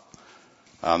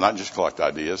 not just collect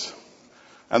ideas.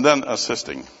 And then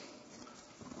assisting.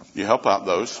 You help out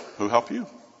those who help you.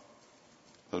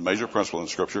 The major principle in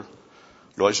Scripture.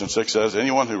 Galatians 6 says,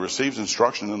 anyone who receives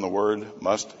instruction in the Word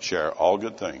must share all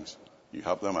good things. You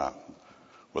help them out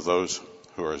with those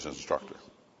who are his instructor.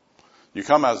 You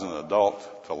come as an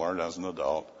adult to learn as an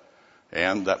adult,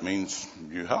 and that means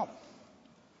you help.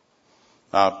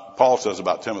 Paul says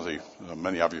about Timothy,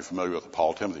 many of you are familiar with the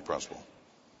Paul-Timothy principle.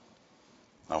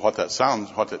 Now what that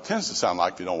tends to sound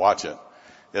like if you don't watch it,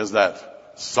 is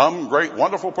that some great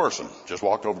wonderful person just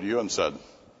walked over to you and said,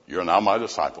 you're now my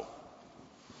disciple.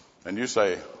 And you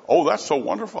say, oh, that's so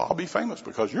wonderful. I'll be famous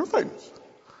because you're famous.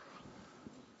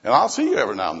 And I'll see you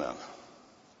every now and then.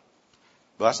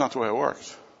 But that's not the way it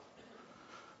works.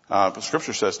 But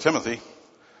Scripture says, Timothy,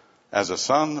 as a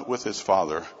son with his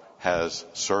father, has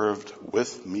served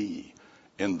with me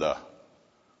in the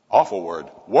awful word,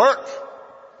 work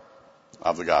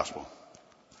of the gospel.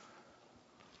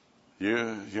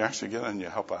 You actually get in and you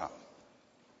help out.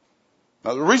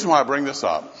 Now, the reason why I bring this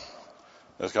up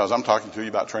is because I'm talking to you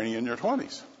about training in your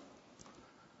 20s.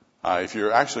 If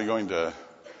you're actually going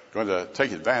to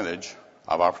take advantage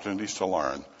of opportunities to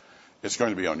learn, it's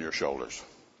going to be on your shoulders.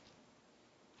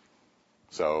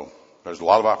 So there's a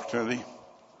lot of opportunity,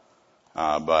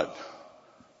 but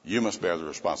you must bear the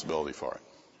responsibility for it.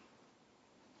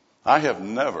 I have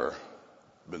never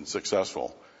been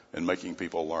successful in making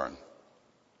people learn.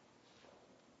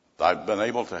 I've been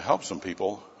able to help some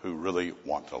people who really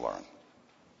want to learn.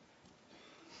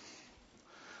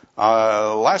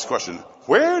 Last question.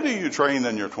 Where do you train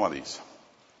in your 20s?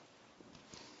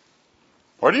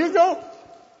 Where do you go?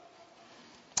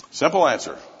 Simple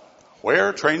answer.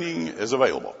 Where training is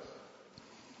available.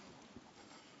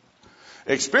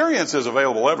 Experience is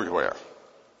available everywhere.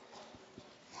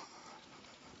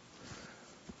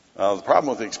 The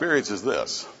problem with the experience is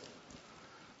this.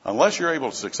 Unless you're able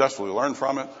to successfully learn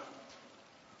from it,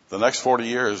 the next 40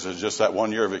 years is just that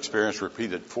 1 year of experience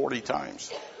repeated 40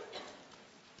 times.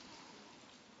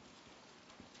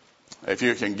 If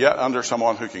you can get under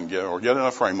someone who can get in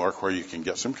a framework where you can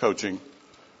get some coaching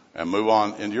and move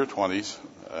on into your 20s,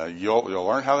 you'll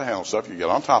learn how to handle stuff. You get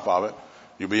on top of it,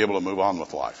 you'll be able to move on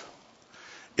with life.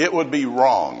 It would be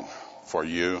wrong for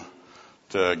you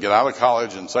to get out of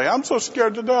college and say, I'm so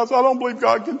scared to death, I don't believe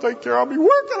God can take care of me.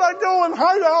 Where can I go and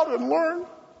hide out and learn?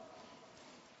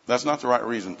 That's not the right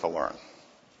reason to learn.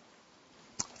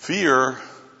 Fear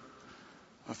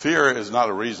is not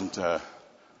a reason to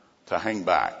hang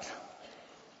back.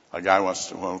 A guy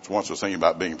once was thinking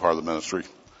about being part of the ministry.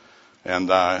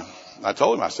 And I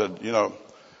told him, I said,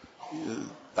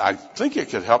 I think it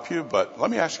could help you, but let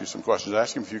me ask you some questions. I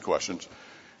asked him a few questions.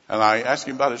 And I asked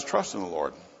him about his trust in the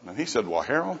Lord. And he said, well,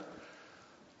 Harold,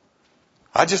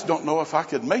 I just don't know if I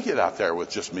could make it out there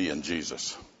with just me and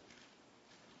Jesus.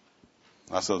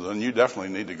 I said, then you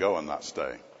definitely need to go and not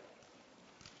stay.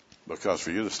 Because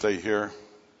for you to stay here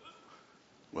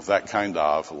with that kind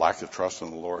of lack of trust in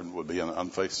the Lord would be an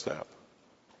unfaith step.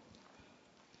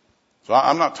 So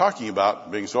I'm not talking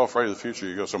about being so afraid of the future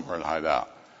you go somewhere and hide out.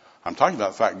 I'm talking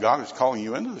about the fact God is calling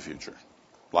you into the future,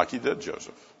 like he did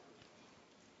Joseph,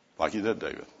 like he did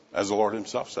David, as the Lord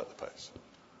himself set the pace.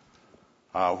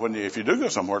 If you do go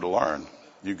somewhere to learn,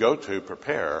 you go to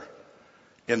prepare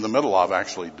in the middle of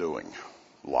actually doing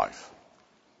life.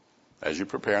 As you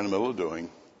prepare in the middle of doing,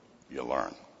 you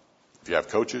learn. If you have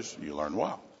coaches, you learn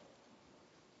well.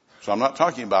 So I'm not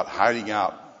talking about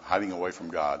hiding away from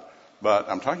God, but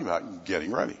I'm talking about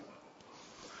getting ready.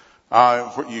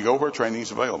 You go where training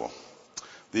is available.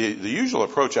 The usual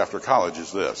approach after college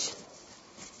is this.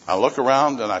 I look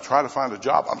around and I try to find a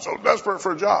job. I'm so desperate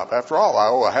for a job. After all, I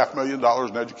owe $500,000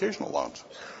 in educational loans.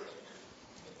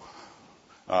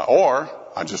 Or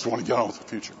I just want to get on with the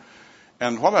future.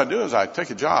 And what I do is I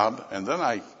take a job and then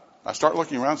I start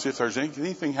looking around to see if there's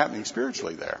anything happening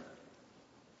spiritually there.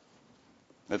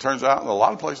 It turns out in a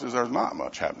lot of places there's not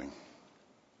much happening.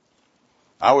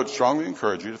 I would strongly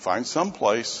encourage you to find some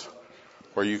place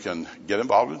where you can get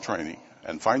involved in training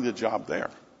and find a job there.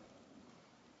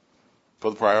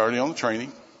 Put the priority on the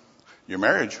training. Your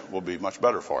marriage will be much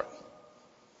better for it.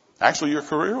 Actually, your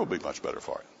career will be much better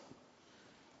for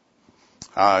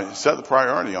it. Set the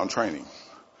priority on training.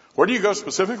 Where do you go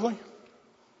specifically?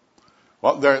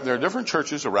 Well, there are different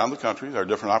churches around the country. There are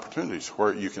different opportunities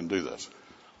where you can do this.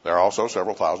 There are also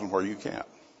several thousand where you can't.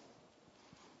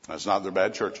 It's not they're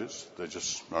bad churches. They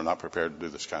just are not prepared to do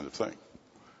this kind of thing.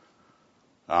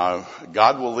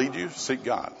 God will lead you. Seek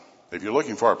God. If you're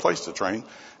looking for a place to train,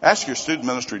 ask your student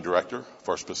ministry director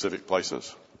for specific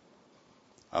places.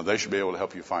 They should be able to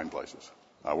help you find places.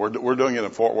 We're doing it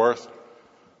in Fort Worth.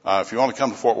 If you want to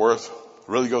come to Fort Worth,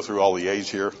 really go through all the A's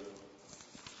here.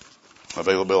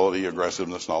 Availability,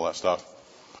 aggressiveness, and all that stuff.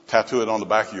 Tattoo it on the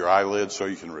back of your eyelid so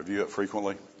you can review it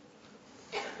frequently.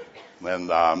 And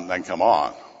then come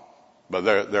on. But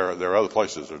there are other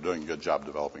places that are doing a good job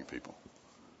developing people.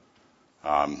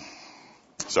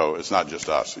 So it's not just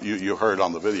us. You heard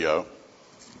on the video,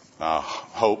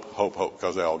 hope,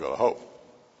 because they all go to hope.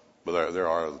 But there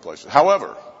are other places.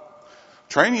 However,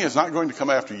 training is not going to come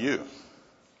after you.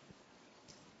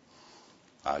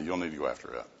 You'll need to go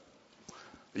after it.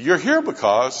 You're here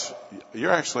because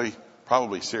you're actually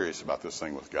probably serious about this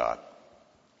thing with God.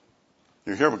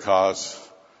 You're here because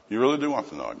you really do want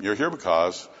to know Him. You're here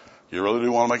because you really do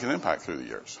want to make an impact through the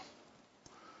years.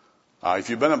 If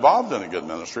you've been involved in a good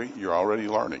ministry, you're already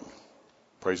learning.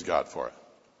 Praise God for it.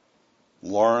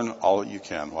 Learn all that you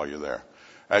can while you're there.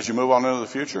 As you move on into the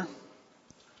future,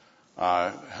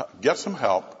 get some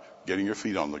help getting your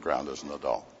feet on the ground as an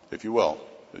adult. If you will,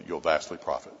 you'll vastly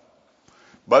profit.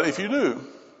 But if you do,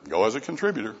 go as a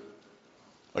contributor.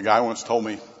 A guy once told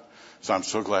me, so I'm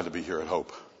so glad to be here at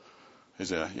Hope.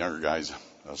 He's a younger guy. He's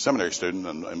a seminary student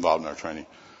and involved in our training.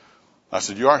 I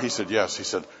said, you are? He said, yes. He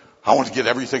said, I want to get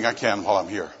everything I can while I'm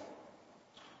here.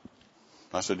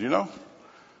 I said,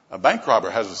 a bank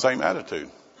robber has the same attitude.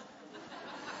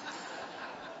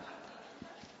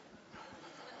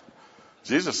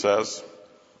 Jesus says,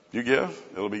 you give,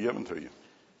 it'll be given to you.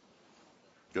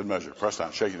 Good measure. Press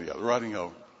down, shake it together, running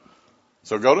over.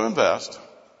 So go to invest,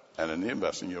 and in the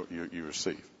investing, you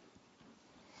receive.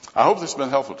 I hope this has been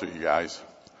helpful to you guys.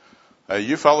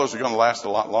 You fellows are going to last a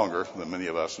lot longer than many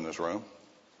of us in this room.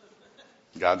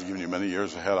 God's given you many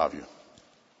years ahead of you.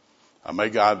 May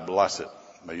God bless it.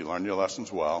 May you learn your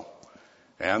lessons well,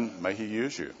 and may He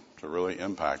use you to really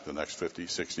impact the next 50,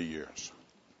 60 years.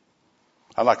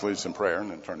 I'd like to lead us in prayer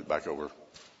and then turn it back over.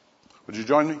 Would you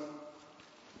join me?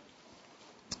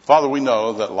 Father, we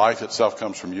know that life itself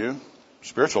comes from you.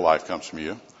 Spiritual life comes from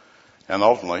you. And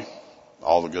ultimately,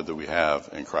 all the good that we have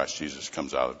in Christ Jesus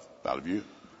comes out of you.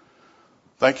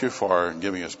 Thank you for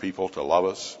giving us people to love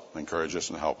us, encourage us,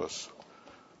 and help us.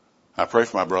 I pray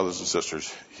for my brothers and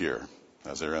sisters here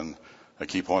as they're in a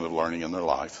key point of learning in their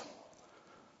life.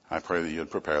 I pray that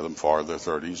you'd prepare them for their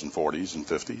 30s and 40s and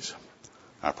 50s.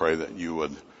 I pray that you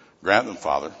would grant them,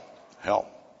 Father, help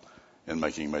in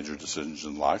making major decisions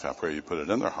in life. I pray you put it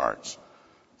in their hearts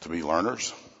to be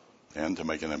learners and to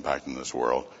make an impact in this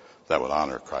world that would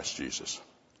honor Christ Jesus.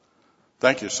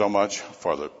 Thank you so much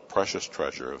for the precious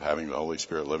treasure of having the Holy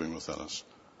Spirit living within us.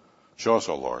 Show us,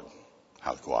 O Lord,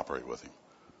 how to cooperate with Him.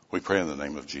 We pray in the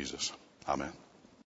name of Jesus. Amen.